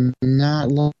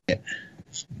 not liking it.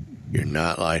 You're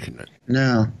not liking it?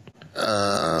 No.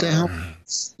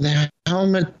 The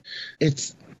helmet,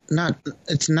 it's not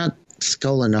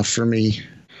skull enough for me.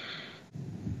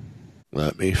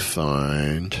 Let me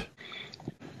find.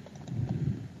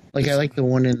 Like, I like the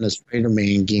one in the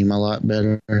Spider-Man game a lot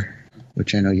better,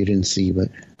 which I know you didn't see, but...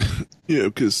 Yeah,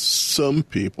 because some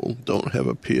people don't have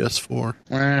a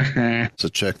PS4. So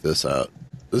check this out.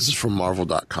 This is from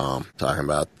Marvel.com, talking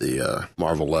about the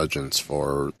Marvel Legends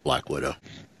for Black Widow.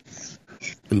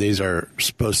 And these are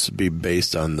supposed to be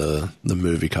based on the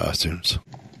movie costumes,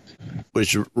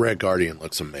 which Red Guardian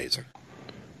looks amazing.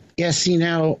 Yeah, see,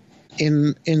 now,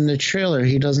 in the trailer,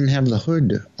 he doesn't have the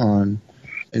hood on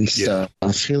and stuff.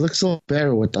 Yeah. He looks a little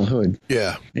better with the hood.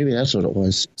 Yeah. Maybe that's what it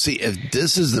was. See, if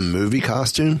this is the movie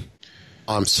costume,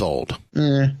 I'm sold.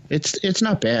 It's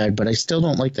not bad, but I still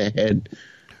don't like the head.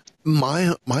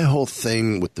 My whole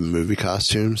thing with the movie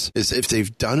costumes is if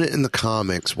they've done it in the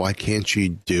comics, why can't you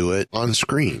do it on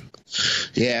screen?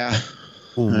 Yeah.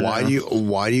 Why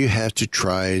do you have to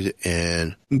try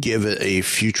and give it a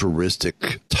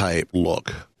futuristic type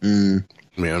look? I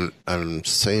mean, I'm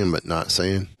saying but not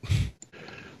saying.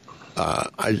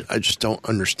 I just don't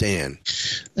understand.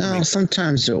 No, I mean,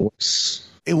 sometimes it works.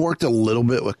 It worked a little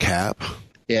bit with Cap.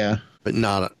 Yeah. But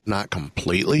not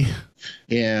completely.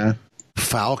 Yeah.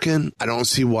 Falcon, I don't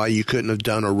see why you couldn't have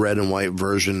done a red and white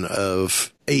version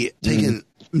of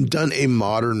done a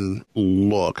modern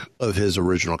look of his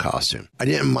original costume. I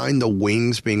didn't mind the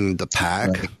wings being the pack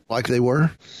like they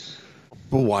were.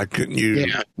 But why couldn't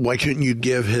you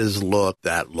give his look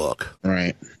that look?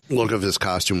 Right. Look of his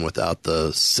costume without the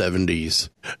 70s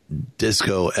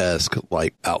disco-esque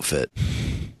like outfit.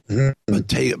 But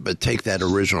take that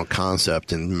original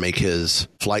concept and make his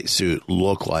flight suit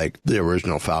look like the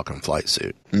original Falcon flight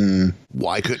suit.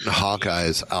 Why couldn't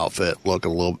Hawkeye's outfit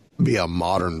be a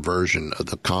modern version of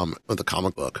the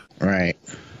comic book? Right.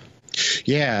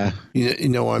 Yeah. You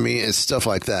know what I mean? It's stuff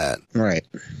like that. Right.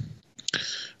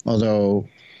 Although,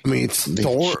 I mean,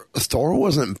 Thor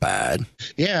wasn't bad.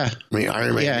 Yeah. I mean,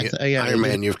 Iron Man. Iron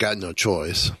Man, you've got no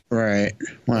choice. Right.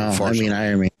 Well, I mean,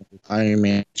 Iron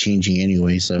Man changing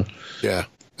anyway, so. Yeah.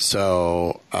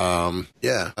 So,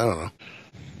 yeah, I don't know.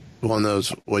 One of those,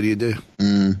 what do you do?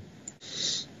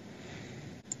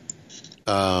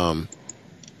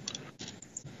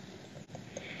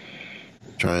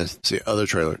 Trying to see other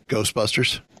trailer.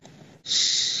 Ghostbusters.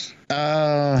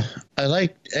 I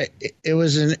liked it.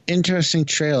 Was an interesting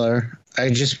trailer. I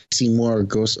just see more of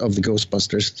the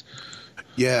Ghostbusters.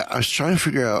 Yeah, I was trying to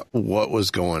figure out what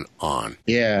was going on.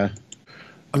 Yeah.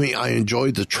 I mean, I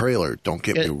enjoyed the trailer. Don't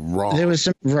get me wrong. There was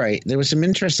some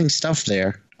interesting stuff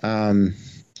there.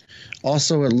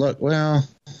 Also, it looked well.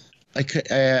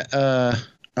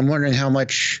 I'm wondering how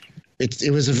much.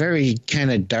 It was a very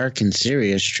kind of dark and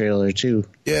serious trailer too.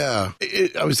 Yeah,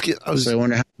 So I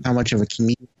wonder how much of a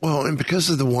comedian. Well, and because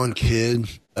of the one kid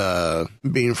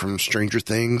being from Stranger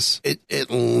Things, it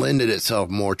lended itself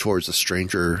more towards a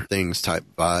Stranger Things type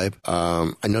vibe.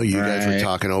 I know you guys were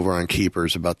talking over on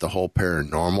Keepers about the whole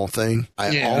paranormal thing.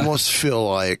 I almost feel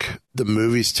like the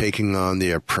movie's taking on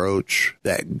the approach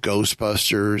that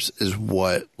Ghostbusters is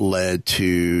what led to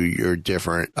your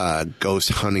different ghost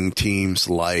hunting teams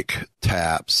like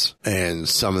TAPS and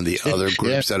some of the other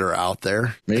groups that are out there.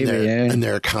 Maybe, and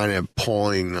they're kind of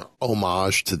pulling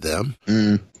homage to them.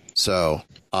 So,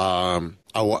 I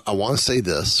want to say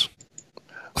this.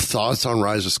 Thoughts on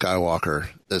Rise of Skywalker,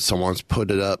 that someone's put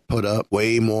up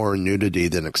way more nudity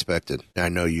than expected. And I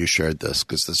know you shared this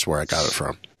because that's where I got it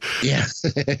from. Yeah.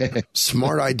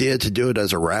 Smart idea to do it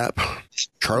as a rap.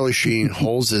 Charlie Sheen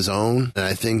holds his own. And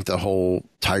I think the whole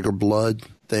tiger blood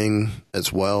thing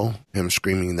as well, him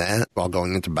screaming that while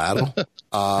going into battle.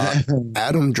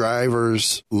 Adam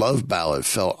Driver's love ballad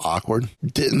felt awkward.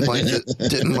 Didn't like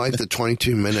the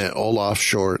 22-minute Olaf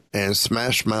short, and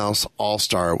Smash Mouth All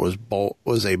Star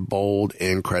was a bold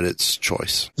end credits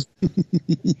choice.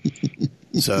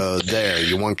 So there,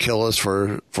 you want to kill us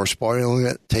for spoiling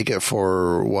it? Take it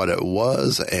for what it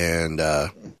was, and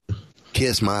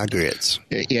kiss my grits.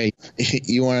 Yeah,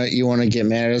 you want to get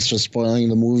mad at us for spoiling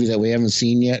the movie that we haven't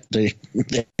seen yet? There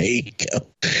you go.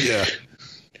 Yeah.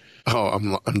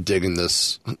 Oh, I'm digging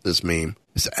this meme.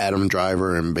 It's Adam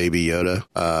Driver and Baby Yoda.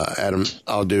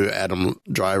 I'll do Adam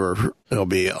Driver. It'll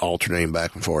be alternating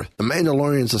back and forth. The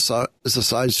Mandalorian's is a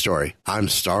side story. I'm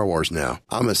Star Wars now.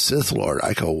 I'm a Sith Lord.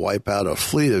 I could wipe out a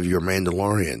fleet of your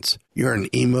Mandalorians. You're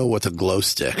an emo with a glow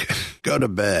stick. Go to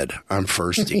bed. I'm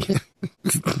thirsty.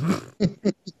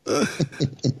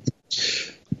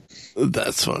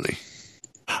 That's funny.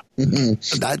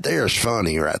 That there is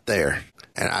funny right there.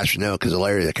 And I should know because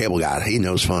Larry the Cable Guy, he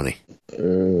knows funny.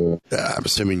 I'm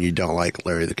assuming you don't like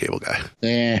Larry the Cable Guy.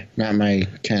 Not my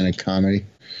kind of comedy.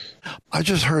 I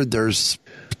just heard there's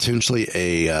potentially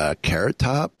a Carrot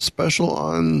Top special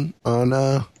on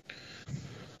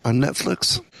on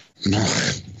Netflix?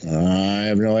 I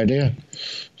have no idea.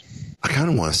 I kind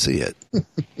of want to see it.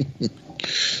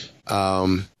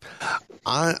 I'm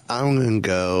going to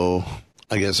go,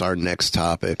 I guess, our next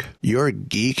topic. Your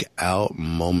geek out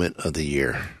moment of the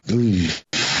year. Ooh.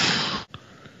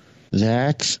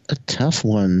 That's a tough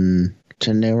one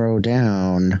to narrow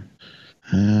down.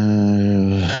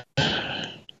 I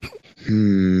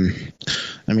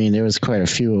mean, there was quite a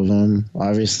few of them.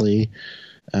 Obviously,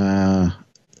 watching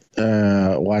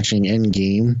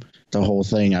Endgame, the whole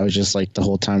thing, I was just like, the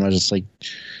whole time, I was just like,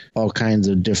 all kinds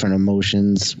of different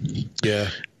emotions. Yeah.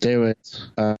 There was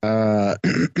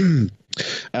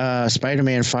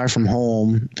Spider-Man Far From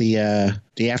Home, the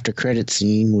after credit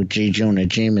scene with J. Jonah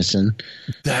Jameson.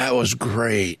 That was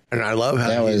great. And I love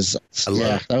how I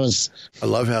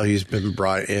love how he's been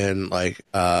brought in like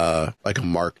a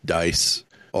Mark Dice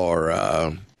or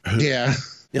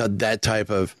that type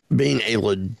of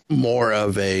being more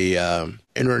of a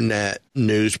internet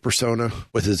news persona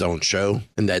with his own show,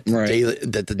 and that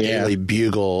the Daily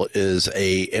Bugle is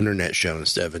a internet show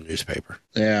instead of a newspaper.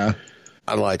 Yeah,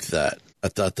 I like that. I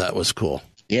thought that was cool.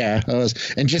 Yeah, it was,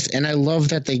 and I love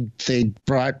that they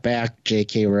brought back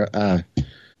J.K.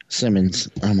 Simmons,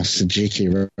 almost to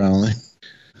J.K. Rowling,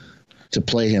 to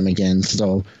play him again.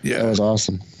 So that was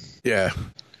awesome. Yeah.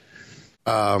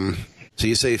 So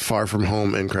you say Far From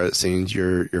Home end credit scenes,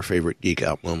 your favorite geek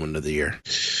out moment of the year?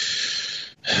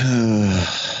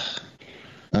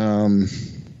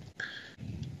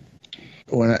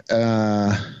 When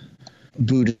I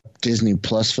booted Disney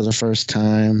Plus for the first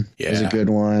time, was a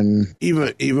good one.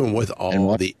 Even with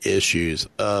all the issues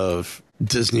of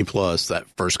Disney Plus that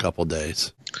first couple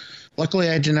days. Luckily,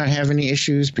 I did not have any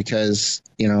issues because,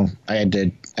 I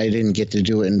didn't get to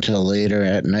do it until later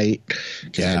at night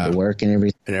because I had to work and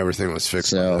everything. And everything was fixed.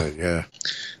 So,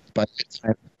 But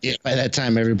by that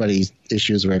time, everybody's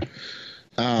issues were.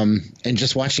 And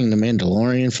just watching The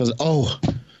Mandalorian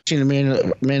watching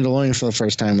The Mandalorian for the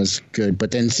first time was good.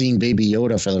 But then seeing Baby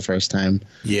Yoda for the first time.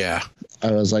 Yeah.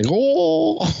 I was like,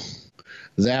 oh,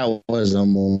 that was a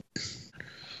moment.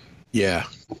 Yeah.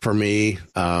 For me,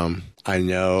 I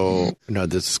know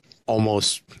this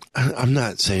almost, I'm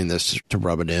not saying this to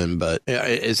rub it in, but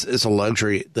it's a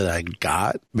luxury that I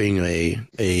got being a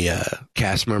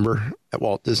cast member at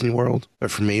Walt Disney World.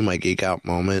 But for me, my geek out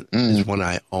moment is when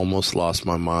I almost lost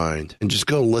my mind. And just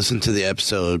go listen to the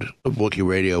episode of Wookiee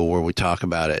Radio where we talk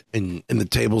about it. And the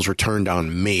tables were turned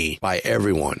on me by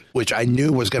everyone, which I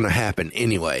knew was going to happen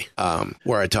anyway,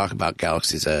 where I talk about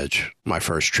Galaxy's Edge, my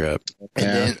first trip.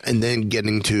 And then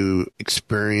getting to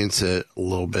experience it a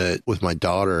little bit with my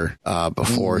daughter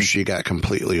before she got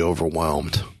completely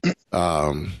overwhelmed.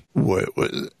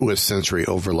 With sensory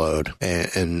overload,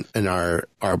 and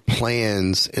our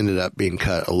plans ended up being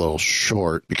cut a little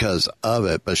short because of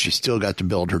it, but she still got to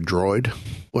build her droid,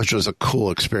 which was a cool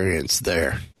experience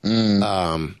there.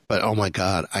 But oh my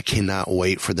God, I cannot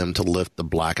wait for them to lift the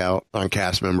blackout on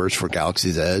cast members for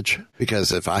Galaxy's Edge,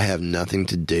 because if I have nothing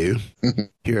to do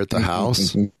here at the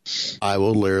house, I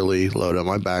will literally load up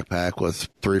my backpack with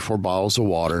 3-4 bottles of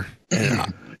water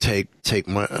and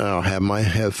I'll have my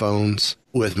headphones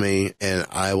with me, and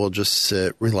I will just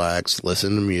sit, relax,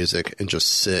 listen to music, and just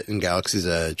sit in Galaxy's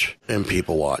Edge and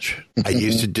people watch. I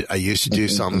used to do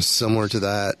something similar to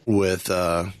that with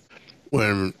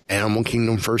when Animal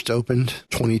Kingdom first opened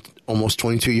almost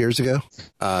 22 years ago.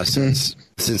 Since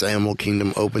Animal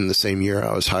Kingdom opened the same year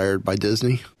I was hired by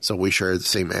Disney, so we shared the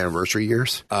same anniversary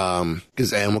years.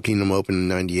 Because Animal Kingdom opened in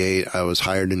 98, I was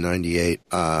hired in 98.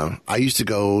 I used to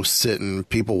go sit and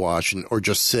people watch or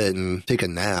just sit and take a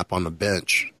nap on the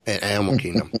bench at Animal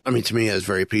Kingdom. I mean, to me, it's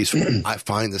very peaceful. I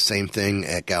find the same thing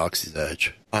at Galaxy's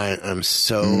Edge. I'm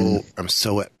so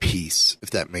at peace, if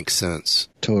that makes sense.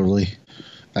 Totally.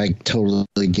 I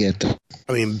totally get that.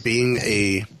 I mean,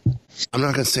 I'm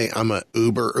not going to say I'm a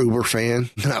uber fan.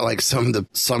 Not like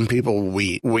some people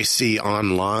we see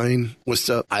online with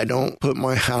stuff. I don't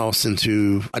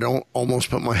almost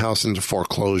put my house into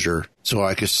foreclosure so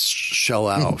I could shell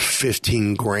out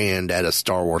 $15,000 at a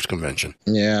Star Wars convention.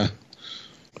 Yeah.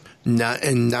 Not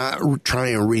try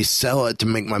and resell it to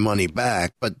make my money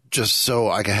back, but just so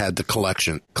I could have the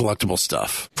collectible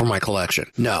stuff for my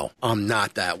collection. No, I'm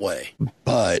not that way.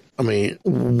 But I mean,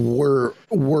 we're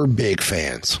big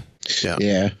fans.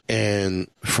 Yeah. And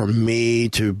for me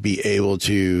to be able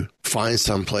to find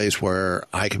some place where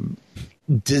I can,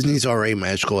 Disney's already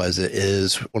magical as it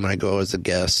is when I go as a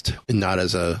guest and not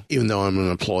even though I'm an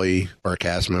employee or a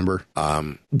cast member.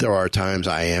 There are times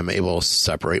I am able to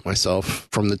separate myself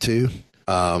from the two.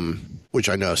 which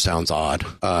I know sounds odd.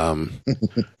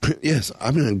 Yes,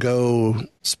 I'm going to go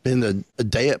spend a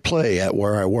day at play at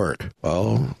where I work.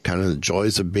 Well, kind of the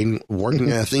joys of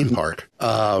working at a theme park.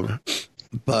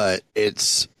 But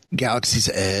it's Galaxy's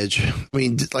Edge. I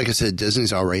mean, like I said,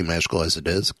 Disney's already magical as it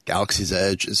is. Galaxy's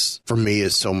Edge for me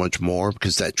is so much more,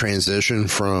 because that transition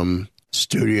from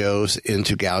Studios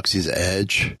into Galaxy's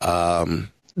Edge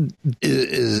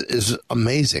is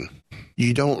amazing.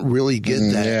 You don't really get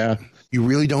that. Yeah. You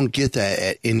really don't get that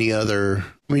at any other.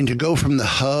 I mean, to go from the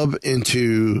hub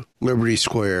into Liberty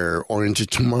Square or into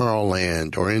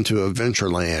Tomorrowland or into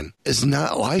Adventureland, it's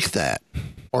not like that.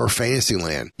 Or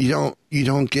Fantasyland. You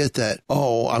don't get that,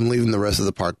 oh, I'm leaving the rest of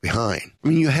the park behind. I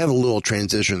mean, you have a little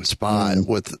transition spot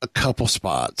with a couple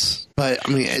spots. But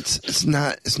I mean, it's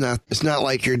not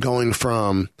like you're going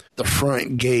from the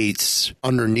front gates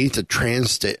underneath the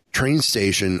train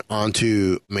station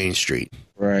onto Main Street.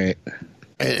 Right.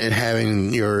 And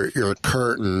having your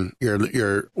curtain, your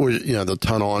the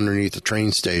tunnel underneath the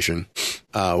train station,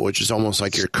 which is almost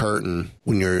like your curtain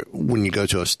when you go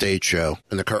to a stage show,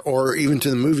 and or even to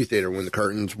the movie theater when the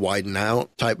curtains widen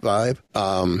out type vibe.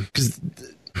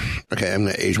 Okay, I'm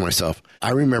going to age myself.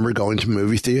 I remember going to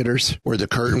movie theaters where the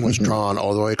curtain was drawn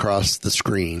all the way across the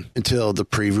screen until the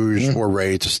previews were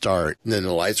ready to start. And then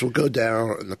the lights would go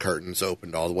down and the curtains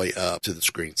opened all the way up to the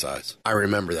screen size. I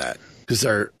remember that.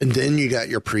 And then you got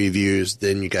your previews,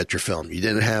 then you got your film. You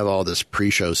didn't have all this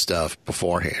pre-show stuff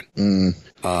beforehand.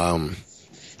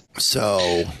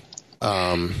 So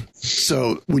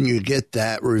when you get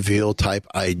that reveal type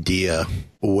idea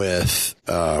with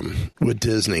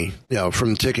Disney,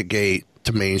 from Ticket Gate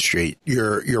to Main Street,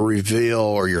 your reveal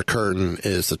or your curtain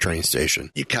is the train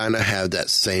station. You kind of have that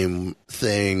same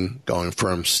thing going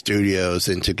from Studios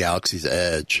into Galaxy's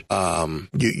Edge.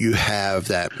 You have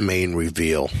that main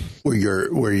reveal where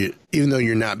you even though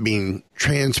you're not being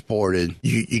transported,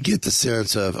 you get the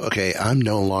sense of, okay, I'm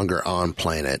no longer on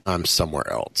planet, I'm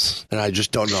somewhere else, and I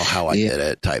just don't know how I did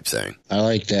it type thing. I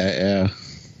like that, yeah.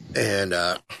 And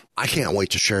I can't wait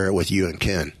to share it with you and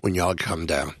Ken when y'all come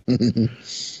down.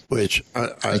 Which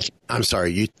I'm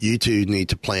sorry, you two need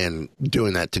to plan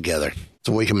doing that together,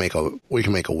 so we can make a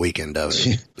weekend of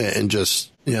it, and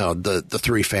just the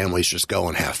three families just go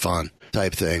and have fun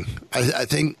type thing. I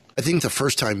think the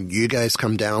first time you guys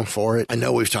come down for it, I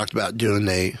know we've talked about doing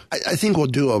I think we'll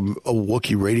do a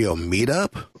Wookiee Radio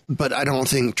meetup, but I don't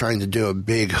think trying to do a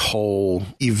big whole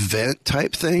event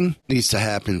type thing needs to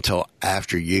happen until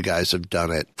after you guys have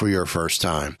done it for your first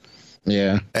time.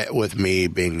 Yeah. With me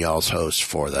being y'all's host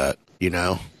for that,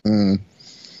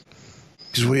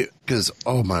 Because,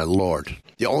 oh my Lord.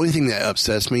 The only thing that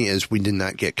upsets me is we did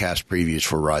not get cast previews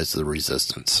for Rise of the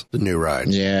Resistance, the new ride.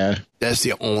 Yeah. That's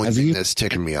the only thing that's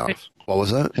ticking me off. What was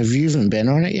that? Have you even been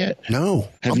on it yet? No.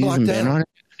 Have you even been on it?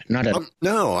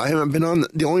 No, I haven't been on.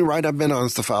 The only ride I've been on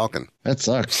is the Falcon. That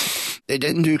sucks. They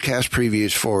didn't do cast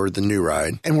previews for the new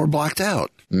ride, and we're blacked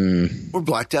out. We're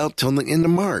blacked out till the end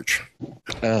of March.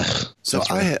 So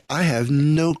I have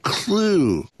no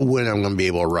clue when I'm going to be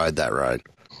able to ride that ride.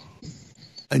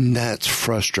 And that's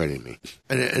frustrating me.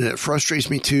 And it frustrates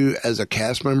me, too, as a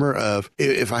cast member of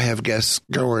if I have guests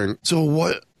going, so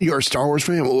what? You're a Star Wars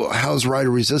fan? Well, how's Ride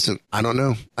of Resistance? I don't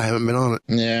know. I haven't been on it.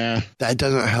 Yeah. That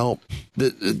doesn't help.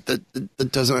 That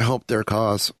doesn't help their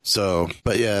cause. So,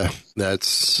 but yeah,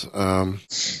 that's...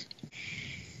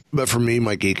 But for me,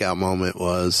 my geek out moment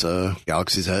was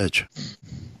Galaxy's Edge.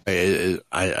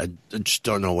 I just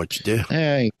don't know what to do.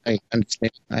 I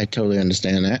understand. I totally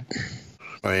understand that.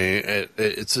 I mean,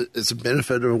 it's a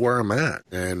benefit of where I'm at.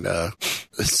 And the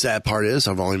sad part is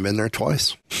I've only been there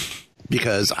twice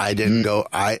because I didn't go.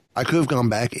 I could have gone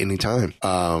back anytime.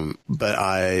 But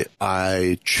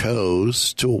I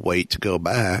chose to wait to go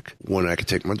back when I could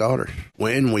take my daughter.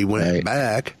 When we went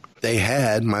back, they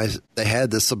had the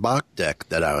Sabacc deck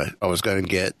that I was going to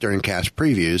get during cast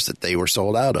previews that they were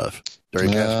sold out of.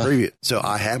 During cast preview. So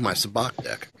I have my Sabacc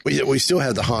deck. We still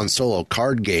have the Han Solo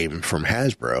card game from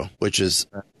Hasbro, which is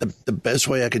the best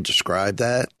way I could describe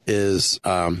that is,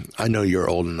 I know you're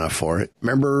old enough for it.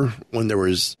 Remember when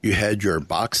you had your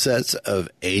box sets of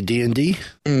AD&D?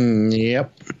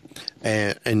 Yep.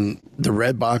 And the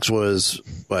red box was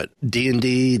what?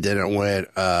 D&D, then it went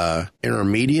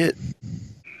intermediate.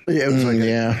 Yeah, it was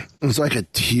it was like a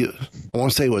teal. I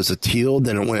want to say it was a teal,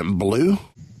 then it went blue.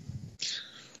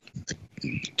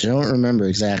 Don't remember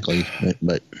exactly,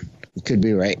 but it could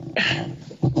be right.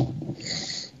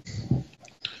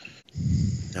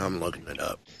 Now I'm looking it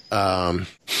up.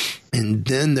 And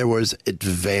then there was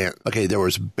advanced. Okay, there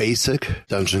was basic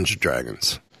Dungeons &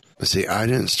 Dragons. Let's see, I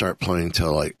didn't start playing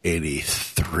until like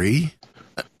 83.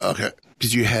 Okay,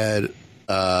 because you had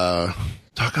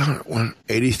Talk on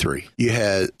 183.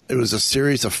 It was a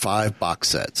series of 5 box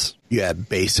sets. You had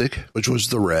Basic, which was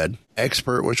the red,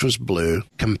 Expert, which was blue,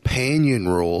 Companion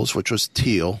Rules, which was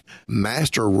teal,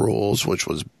 Master Rules, which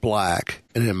was black,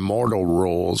 and Immortal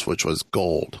Rules, which was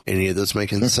gold. Any of this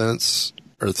making sense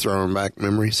or throwing back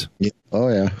memories? Yeah. Oh,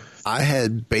 yeah. I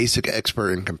had Basic,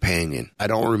 Expert, and Companion. I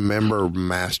don't remember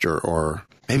Master, or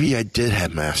maybe I did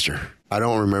have Master. I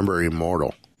don't remember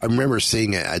Immortal. I remember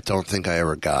seeing it. I don't think I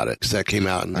ever got it because that came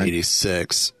out in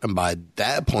 86. And by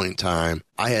that point in time,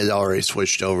 I had already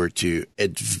switched over to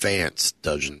Advanced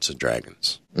Dungeons and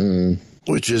Dragons,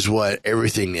 which is what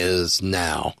everything is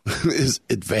now, is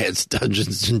Advanced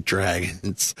Dungeons and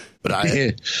Dragons. But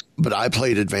I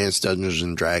played Advanced Dungeons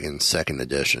and Dragons 2nd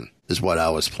edition is what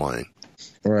I was playing.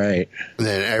 Right.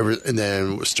 And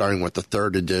then starting with the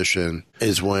 3rd edition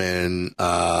is when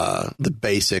the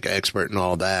Basic, Expert, and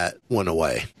all that went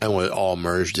away and was all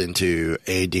merged into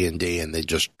AD&D, and they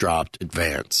just dropped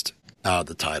Advanced out of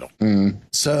the title.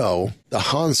 So the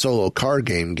Han Solo card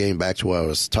game, getting back to what I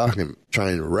was trying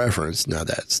to reference, now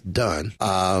that's done.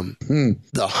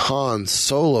 The Han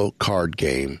Solo card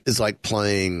game is like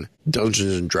playing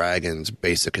Dungeons and Dragons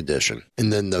Basic Edition,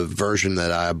 and then the version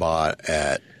that I bought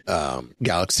at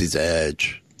Galaxy's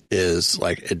Edge is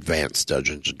like Advanced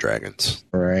Dungeons and Dragons.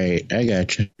 Right, I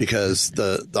got you. Because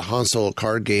the Han Solo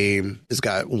card game has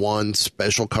got 1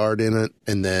 special card in it,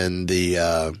 and then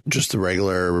the just the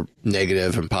regular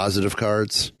negative and positive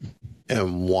cards, and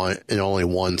only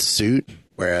 1 suit.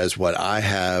 Whereas what I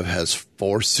have has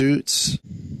 4 suits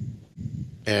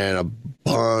and a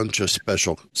bunch of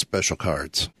special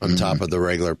cards on top of the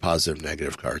regular positive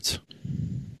negative cards.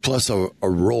 Plus a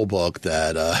rule book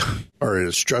that, or an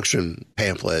instruction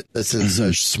pamphlet that's in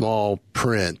such small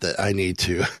print that I need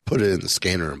to put it in the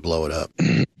scanner and blow it up.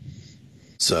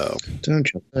 So. Don't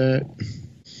you that?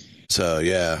 So,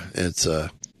 yeah, it's, I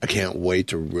can't wait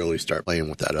to really start playing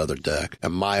with that other deck.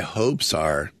 And my hopes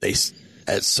are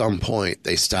at some point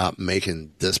they stop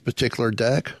making this particular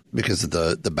deck because of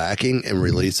the backing and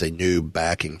release a new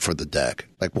backing for the deck.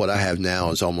 Like what I have now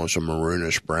is almost a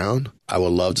maroonish brown. I would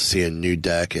love to see a new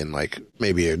deck in like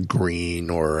maybe a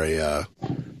green or a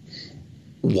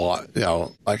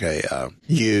like a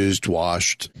used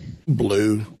washed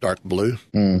blue, dark blue.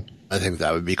 I think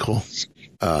that would be cool.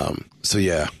 So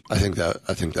yeah, I think that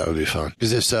would be fun.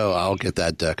 Because if so, I'll get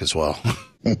that deck as well.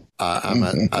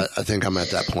 I think I'm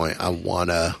at that point. I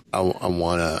wanna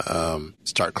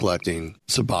start collecting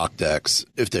Sabacc decks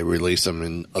if they release them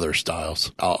in other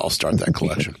styles. I'll start that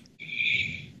collection.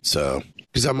 So,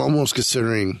 because I'm almost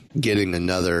considering getting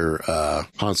another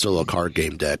Han Solo card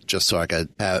game deck just so I could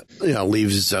have,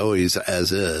 leave Zoe's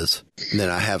as is. And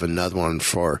then I have another one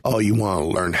for, you want to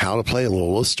learn how to play?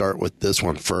 Well, let's start with this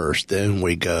one first. Then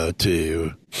we go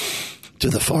to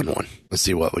the fun one. Let's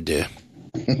see what we do.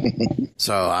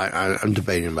 So I'm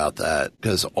debating about that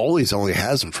because Ollie's only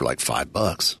has them for like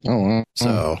 $5. Oh, wow.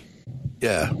 So,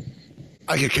 yeah.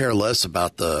 I could care less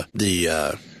about the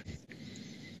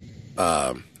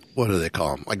what do they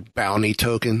call them? Like bounty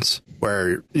tokens,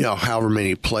 where, however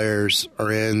many players are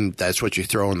in, that's what you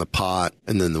throw in the pot,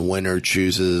 and then the winner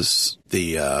chooses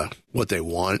the what they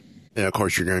want. And of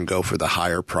course, you're going to go for the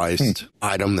higher priced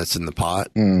item that's in the pot.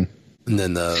 And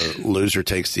then the loser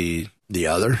takes the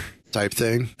other type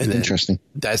thing. And then interesting.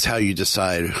 That's how you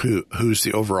decide who's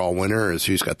the overall winner, is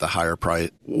who's got the higher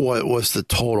price. What's the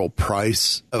total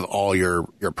price of all your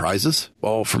prizes?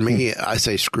 Well, for me, I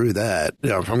say screw that.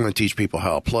 If I'm going to teach people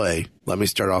how to play, let me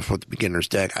start off with the beginner's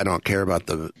deck. I don't care about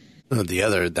the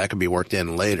other. That can be worked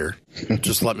in later.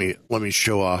 Just let me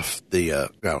show off the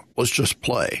let's just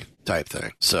play type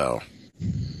thing. So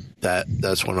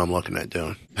that's what I'm looking at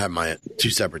doing. Have my 2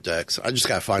 separate decks. I just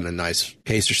got to find a nice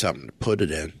case or something to put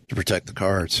it in to protect the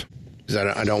cards. Because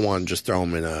I don't want to just throw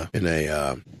them in a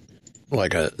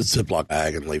like a Ziploc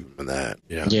bag and leave them in that.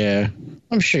 Yeah,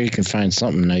 I'm sure you can find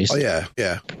something nice. Oh yeah.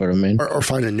 Put them in, or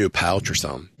find a new pouch or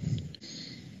something.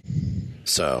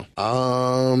 So,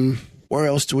 where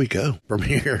else do we go from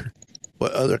here?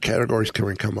 What other categories can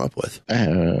we come up with? I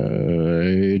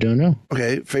don't know.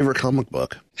 Okay, favorite comic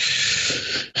book.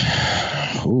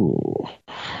 Ooh.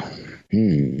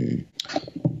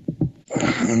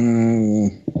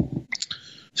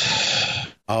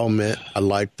 I'll admit, I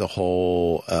like the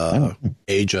whole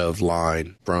Age of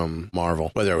line from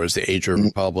Marvel. Whether it was the Age of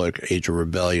Republic, Age of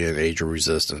Rebellion, Age of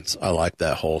Resistance. I like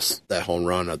that whole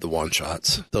run of the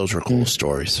one-shots. Those were cool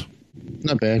stories.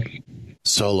 Not bad.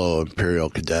 Solo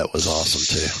Imperial Cadet was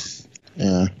awesome, too.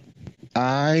 Yeah.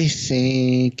 I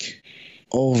think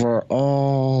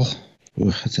overall... Ooh,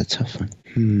 that's a tough one.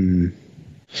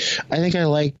 I think I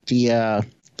like the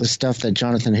the stuff that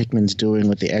Jonathan Hickman's doing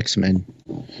with the X-Men.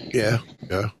 Yeah.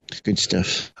 Good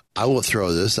stuff. I will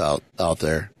throw this out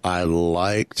there. I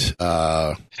liked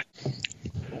the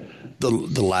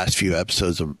last few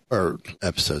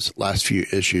last few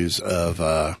issues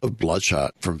of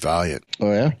Bloodshot from Valiant.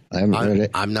 Oh yeah, I haven't read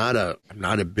it. I'm not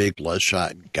a big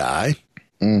Bloodshot guy.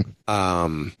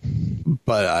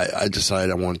 But I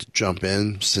decided I wanted to jump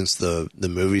in since the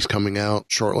movie's coming out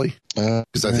shortly,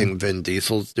 because I think Vin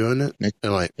Diesel's doing it.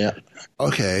 And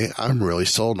okay, I'm really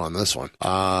sold on this one.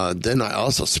 Then I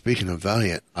also, speaking of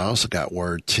Valiant, I also got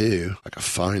word too. I can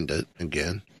find it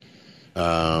again.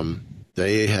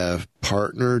 They have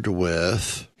partnered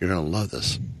with, you're going to love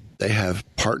this. They have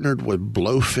partnered with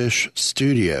Blowfish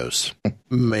Studios,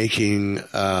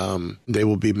 they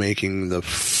will be making the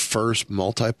first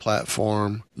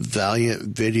multi-platform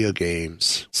Valiant video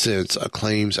games since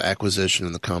Acclaim's acquisition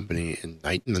of the company in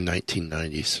the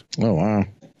 1990s. Oh, wow.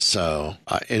 So,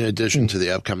 in addition to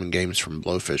the upcoming games from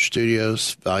Blowfish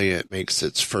Studios, Valiant makes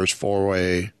its first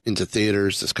foray into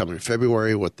theaters this coming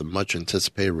February with the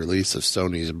much-anticipated release of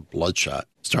Sony's Bloodshot,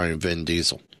 starring Vin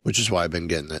Diesel, which is why I've been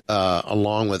getting it,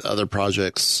 along with other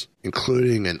projects,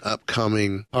 including an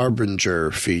upcoming Harbinger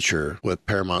feature with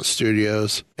Paramount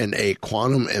Studios and a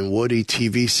Quantum and Woody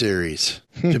TV series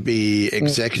to be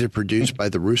executive produced by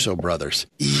the Russo brothers.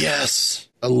 Yes!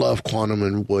 I love Quantum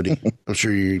and Woody. I'm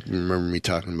sure you remember me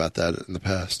talking about that in the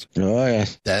past. Oh, yeah.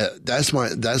 That's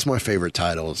my favorite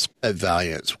titles at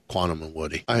Valiant, Quantum and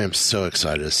Woody. I am so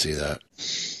excited to see that.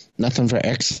 Nothing for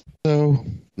X, though?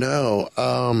 No,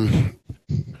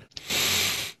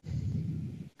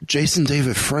 Jason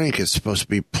David Frank is supposed to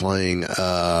be playing,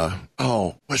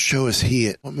 what show is he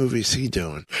at? What movie is he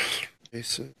doing?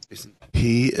 Jason.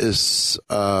 He is,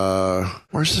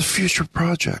 where's the Future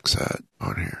Projects at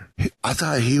on here? I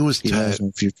thought he was tagged.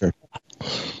 Future.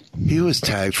 He was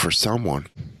tagged for someone.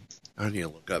 I need to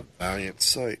look up Valiant's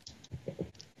site.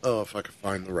 Oh, if I can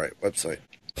find the right website.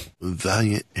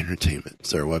 Valiant Entertainment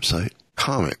is their website.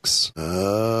 Comics.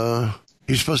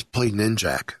 He's supposed to play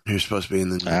Ninjak. He was supposed to be in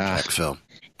the Ninjak film.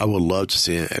 I would love to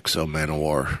see an Exo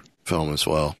Manowar film as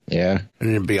well. Yeah.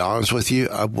 And to be honest with you,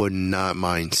 I would not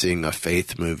mind seeing a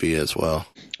Faith movie as well.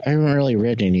 I haven't really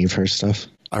read any of her stuff.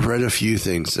 I've read a few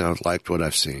things and I've liked what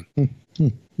I've seen.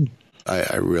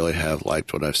 I really have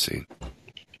liked what I've seen.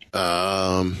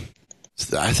 I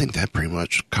think that pretty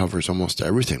much covers almost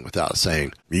everything without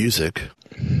saying music.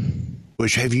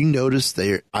 Which, have you noticed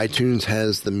iTunes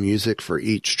has the music for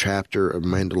each chapter of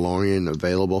Mandalorian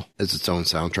available as its own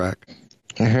soundtrack?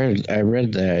 I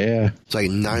read that, yeah. It's like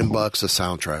 $9 a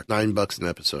soundtrack, $9 an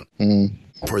episode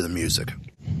for the music.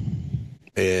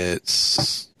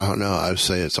 It's, I don't know, I would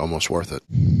say it's almost worth it.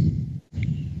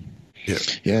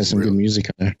 Yeah, some good music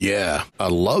on there. Yeah, I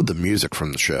love the music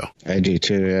from the show. I do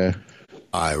too, yeah.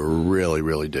 I really,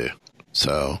 really do.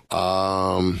 So,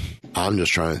 I'm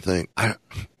just trying to think. I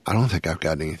don't think I've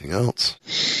got anything else.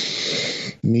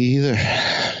 Me either.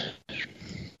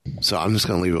 So I'm just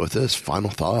going to leave it with this. Final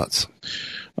thoughts.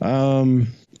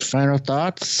 Final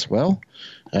thoughts. Well,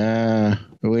 I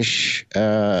wish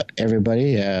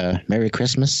everybody Merry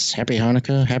Christmas, Happy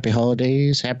Hanukkah, Happy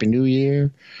Holidays, Happy New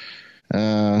Year,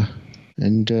 and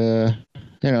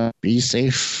be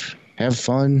safe, have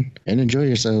fun, and enjoy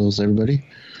yourselves, everybody.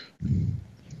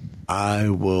 I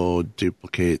will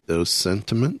duplicate those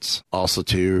sentiments. Also,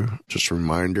 too, just a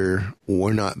reminder,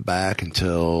 we're not back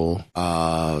until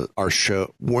our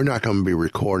show. We're not going to be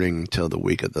recording until the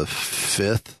week of the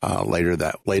 5th,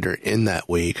 later in that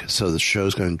week. So the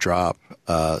show's going to drop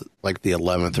like the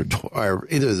 11th or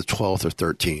either the 12th or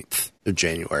 13th of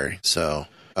January. So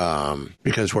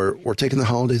because we're taking the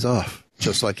holidays off,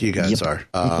 just like you guys are.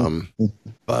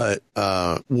 But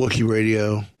Wookiee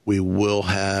Radio, we will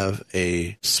have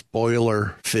a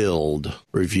spoiler-filled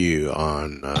review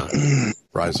on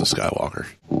Rise of Skywalker.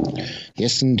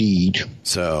 Yes, indeed.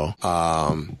 So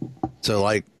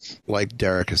like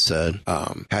Derek has said,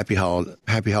 happy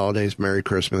holidays, Merry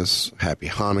Christmas, Happy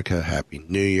Hanukkah, Happy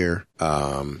New Year,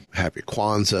 Happy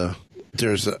Kwanzaa.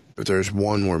 There's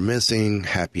one we're missing.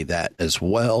 Happy that as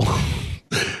well.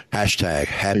 Hashtag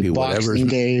happy whatever's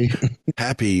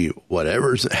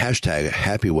hashtag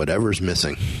happy whatever's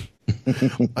missing.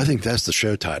 I think that's the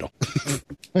show title.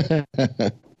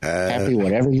 Happy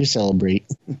whatever you celebrate.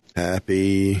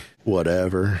 Happy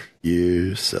whatever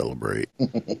you celebrate.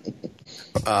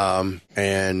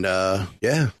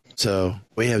 So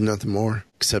we have nothing more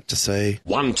except to say,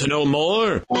 want to know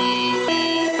more?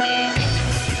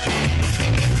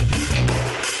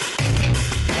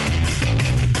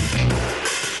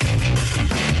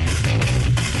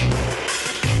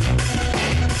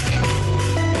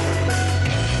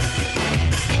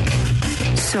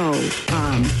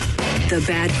 The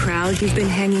bad crowd you've been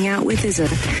hanging out with is a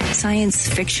science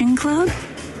fiction club?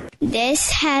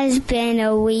 This has been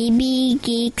a Weeby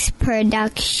Geeks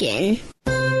production.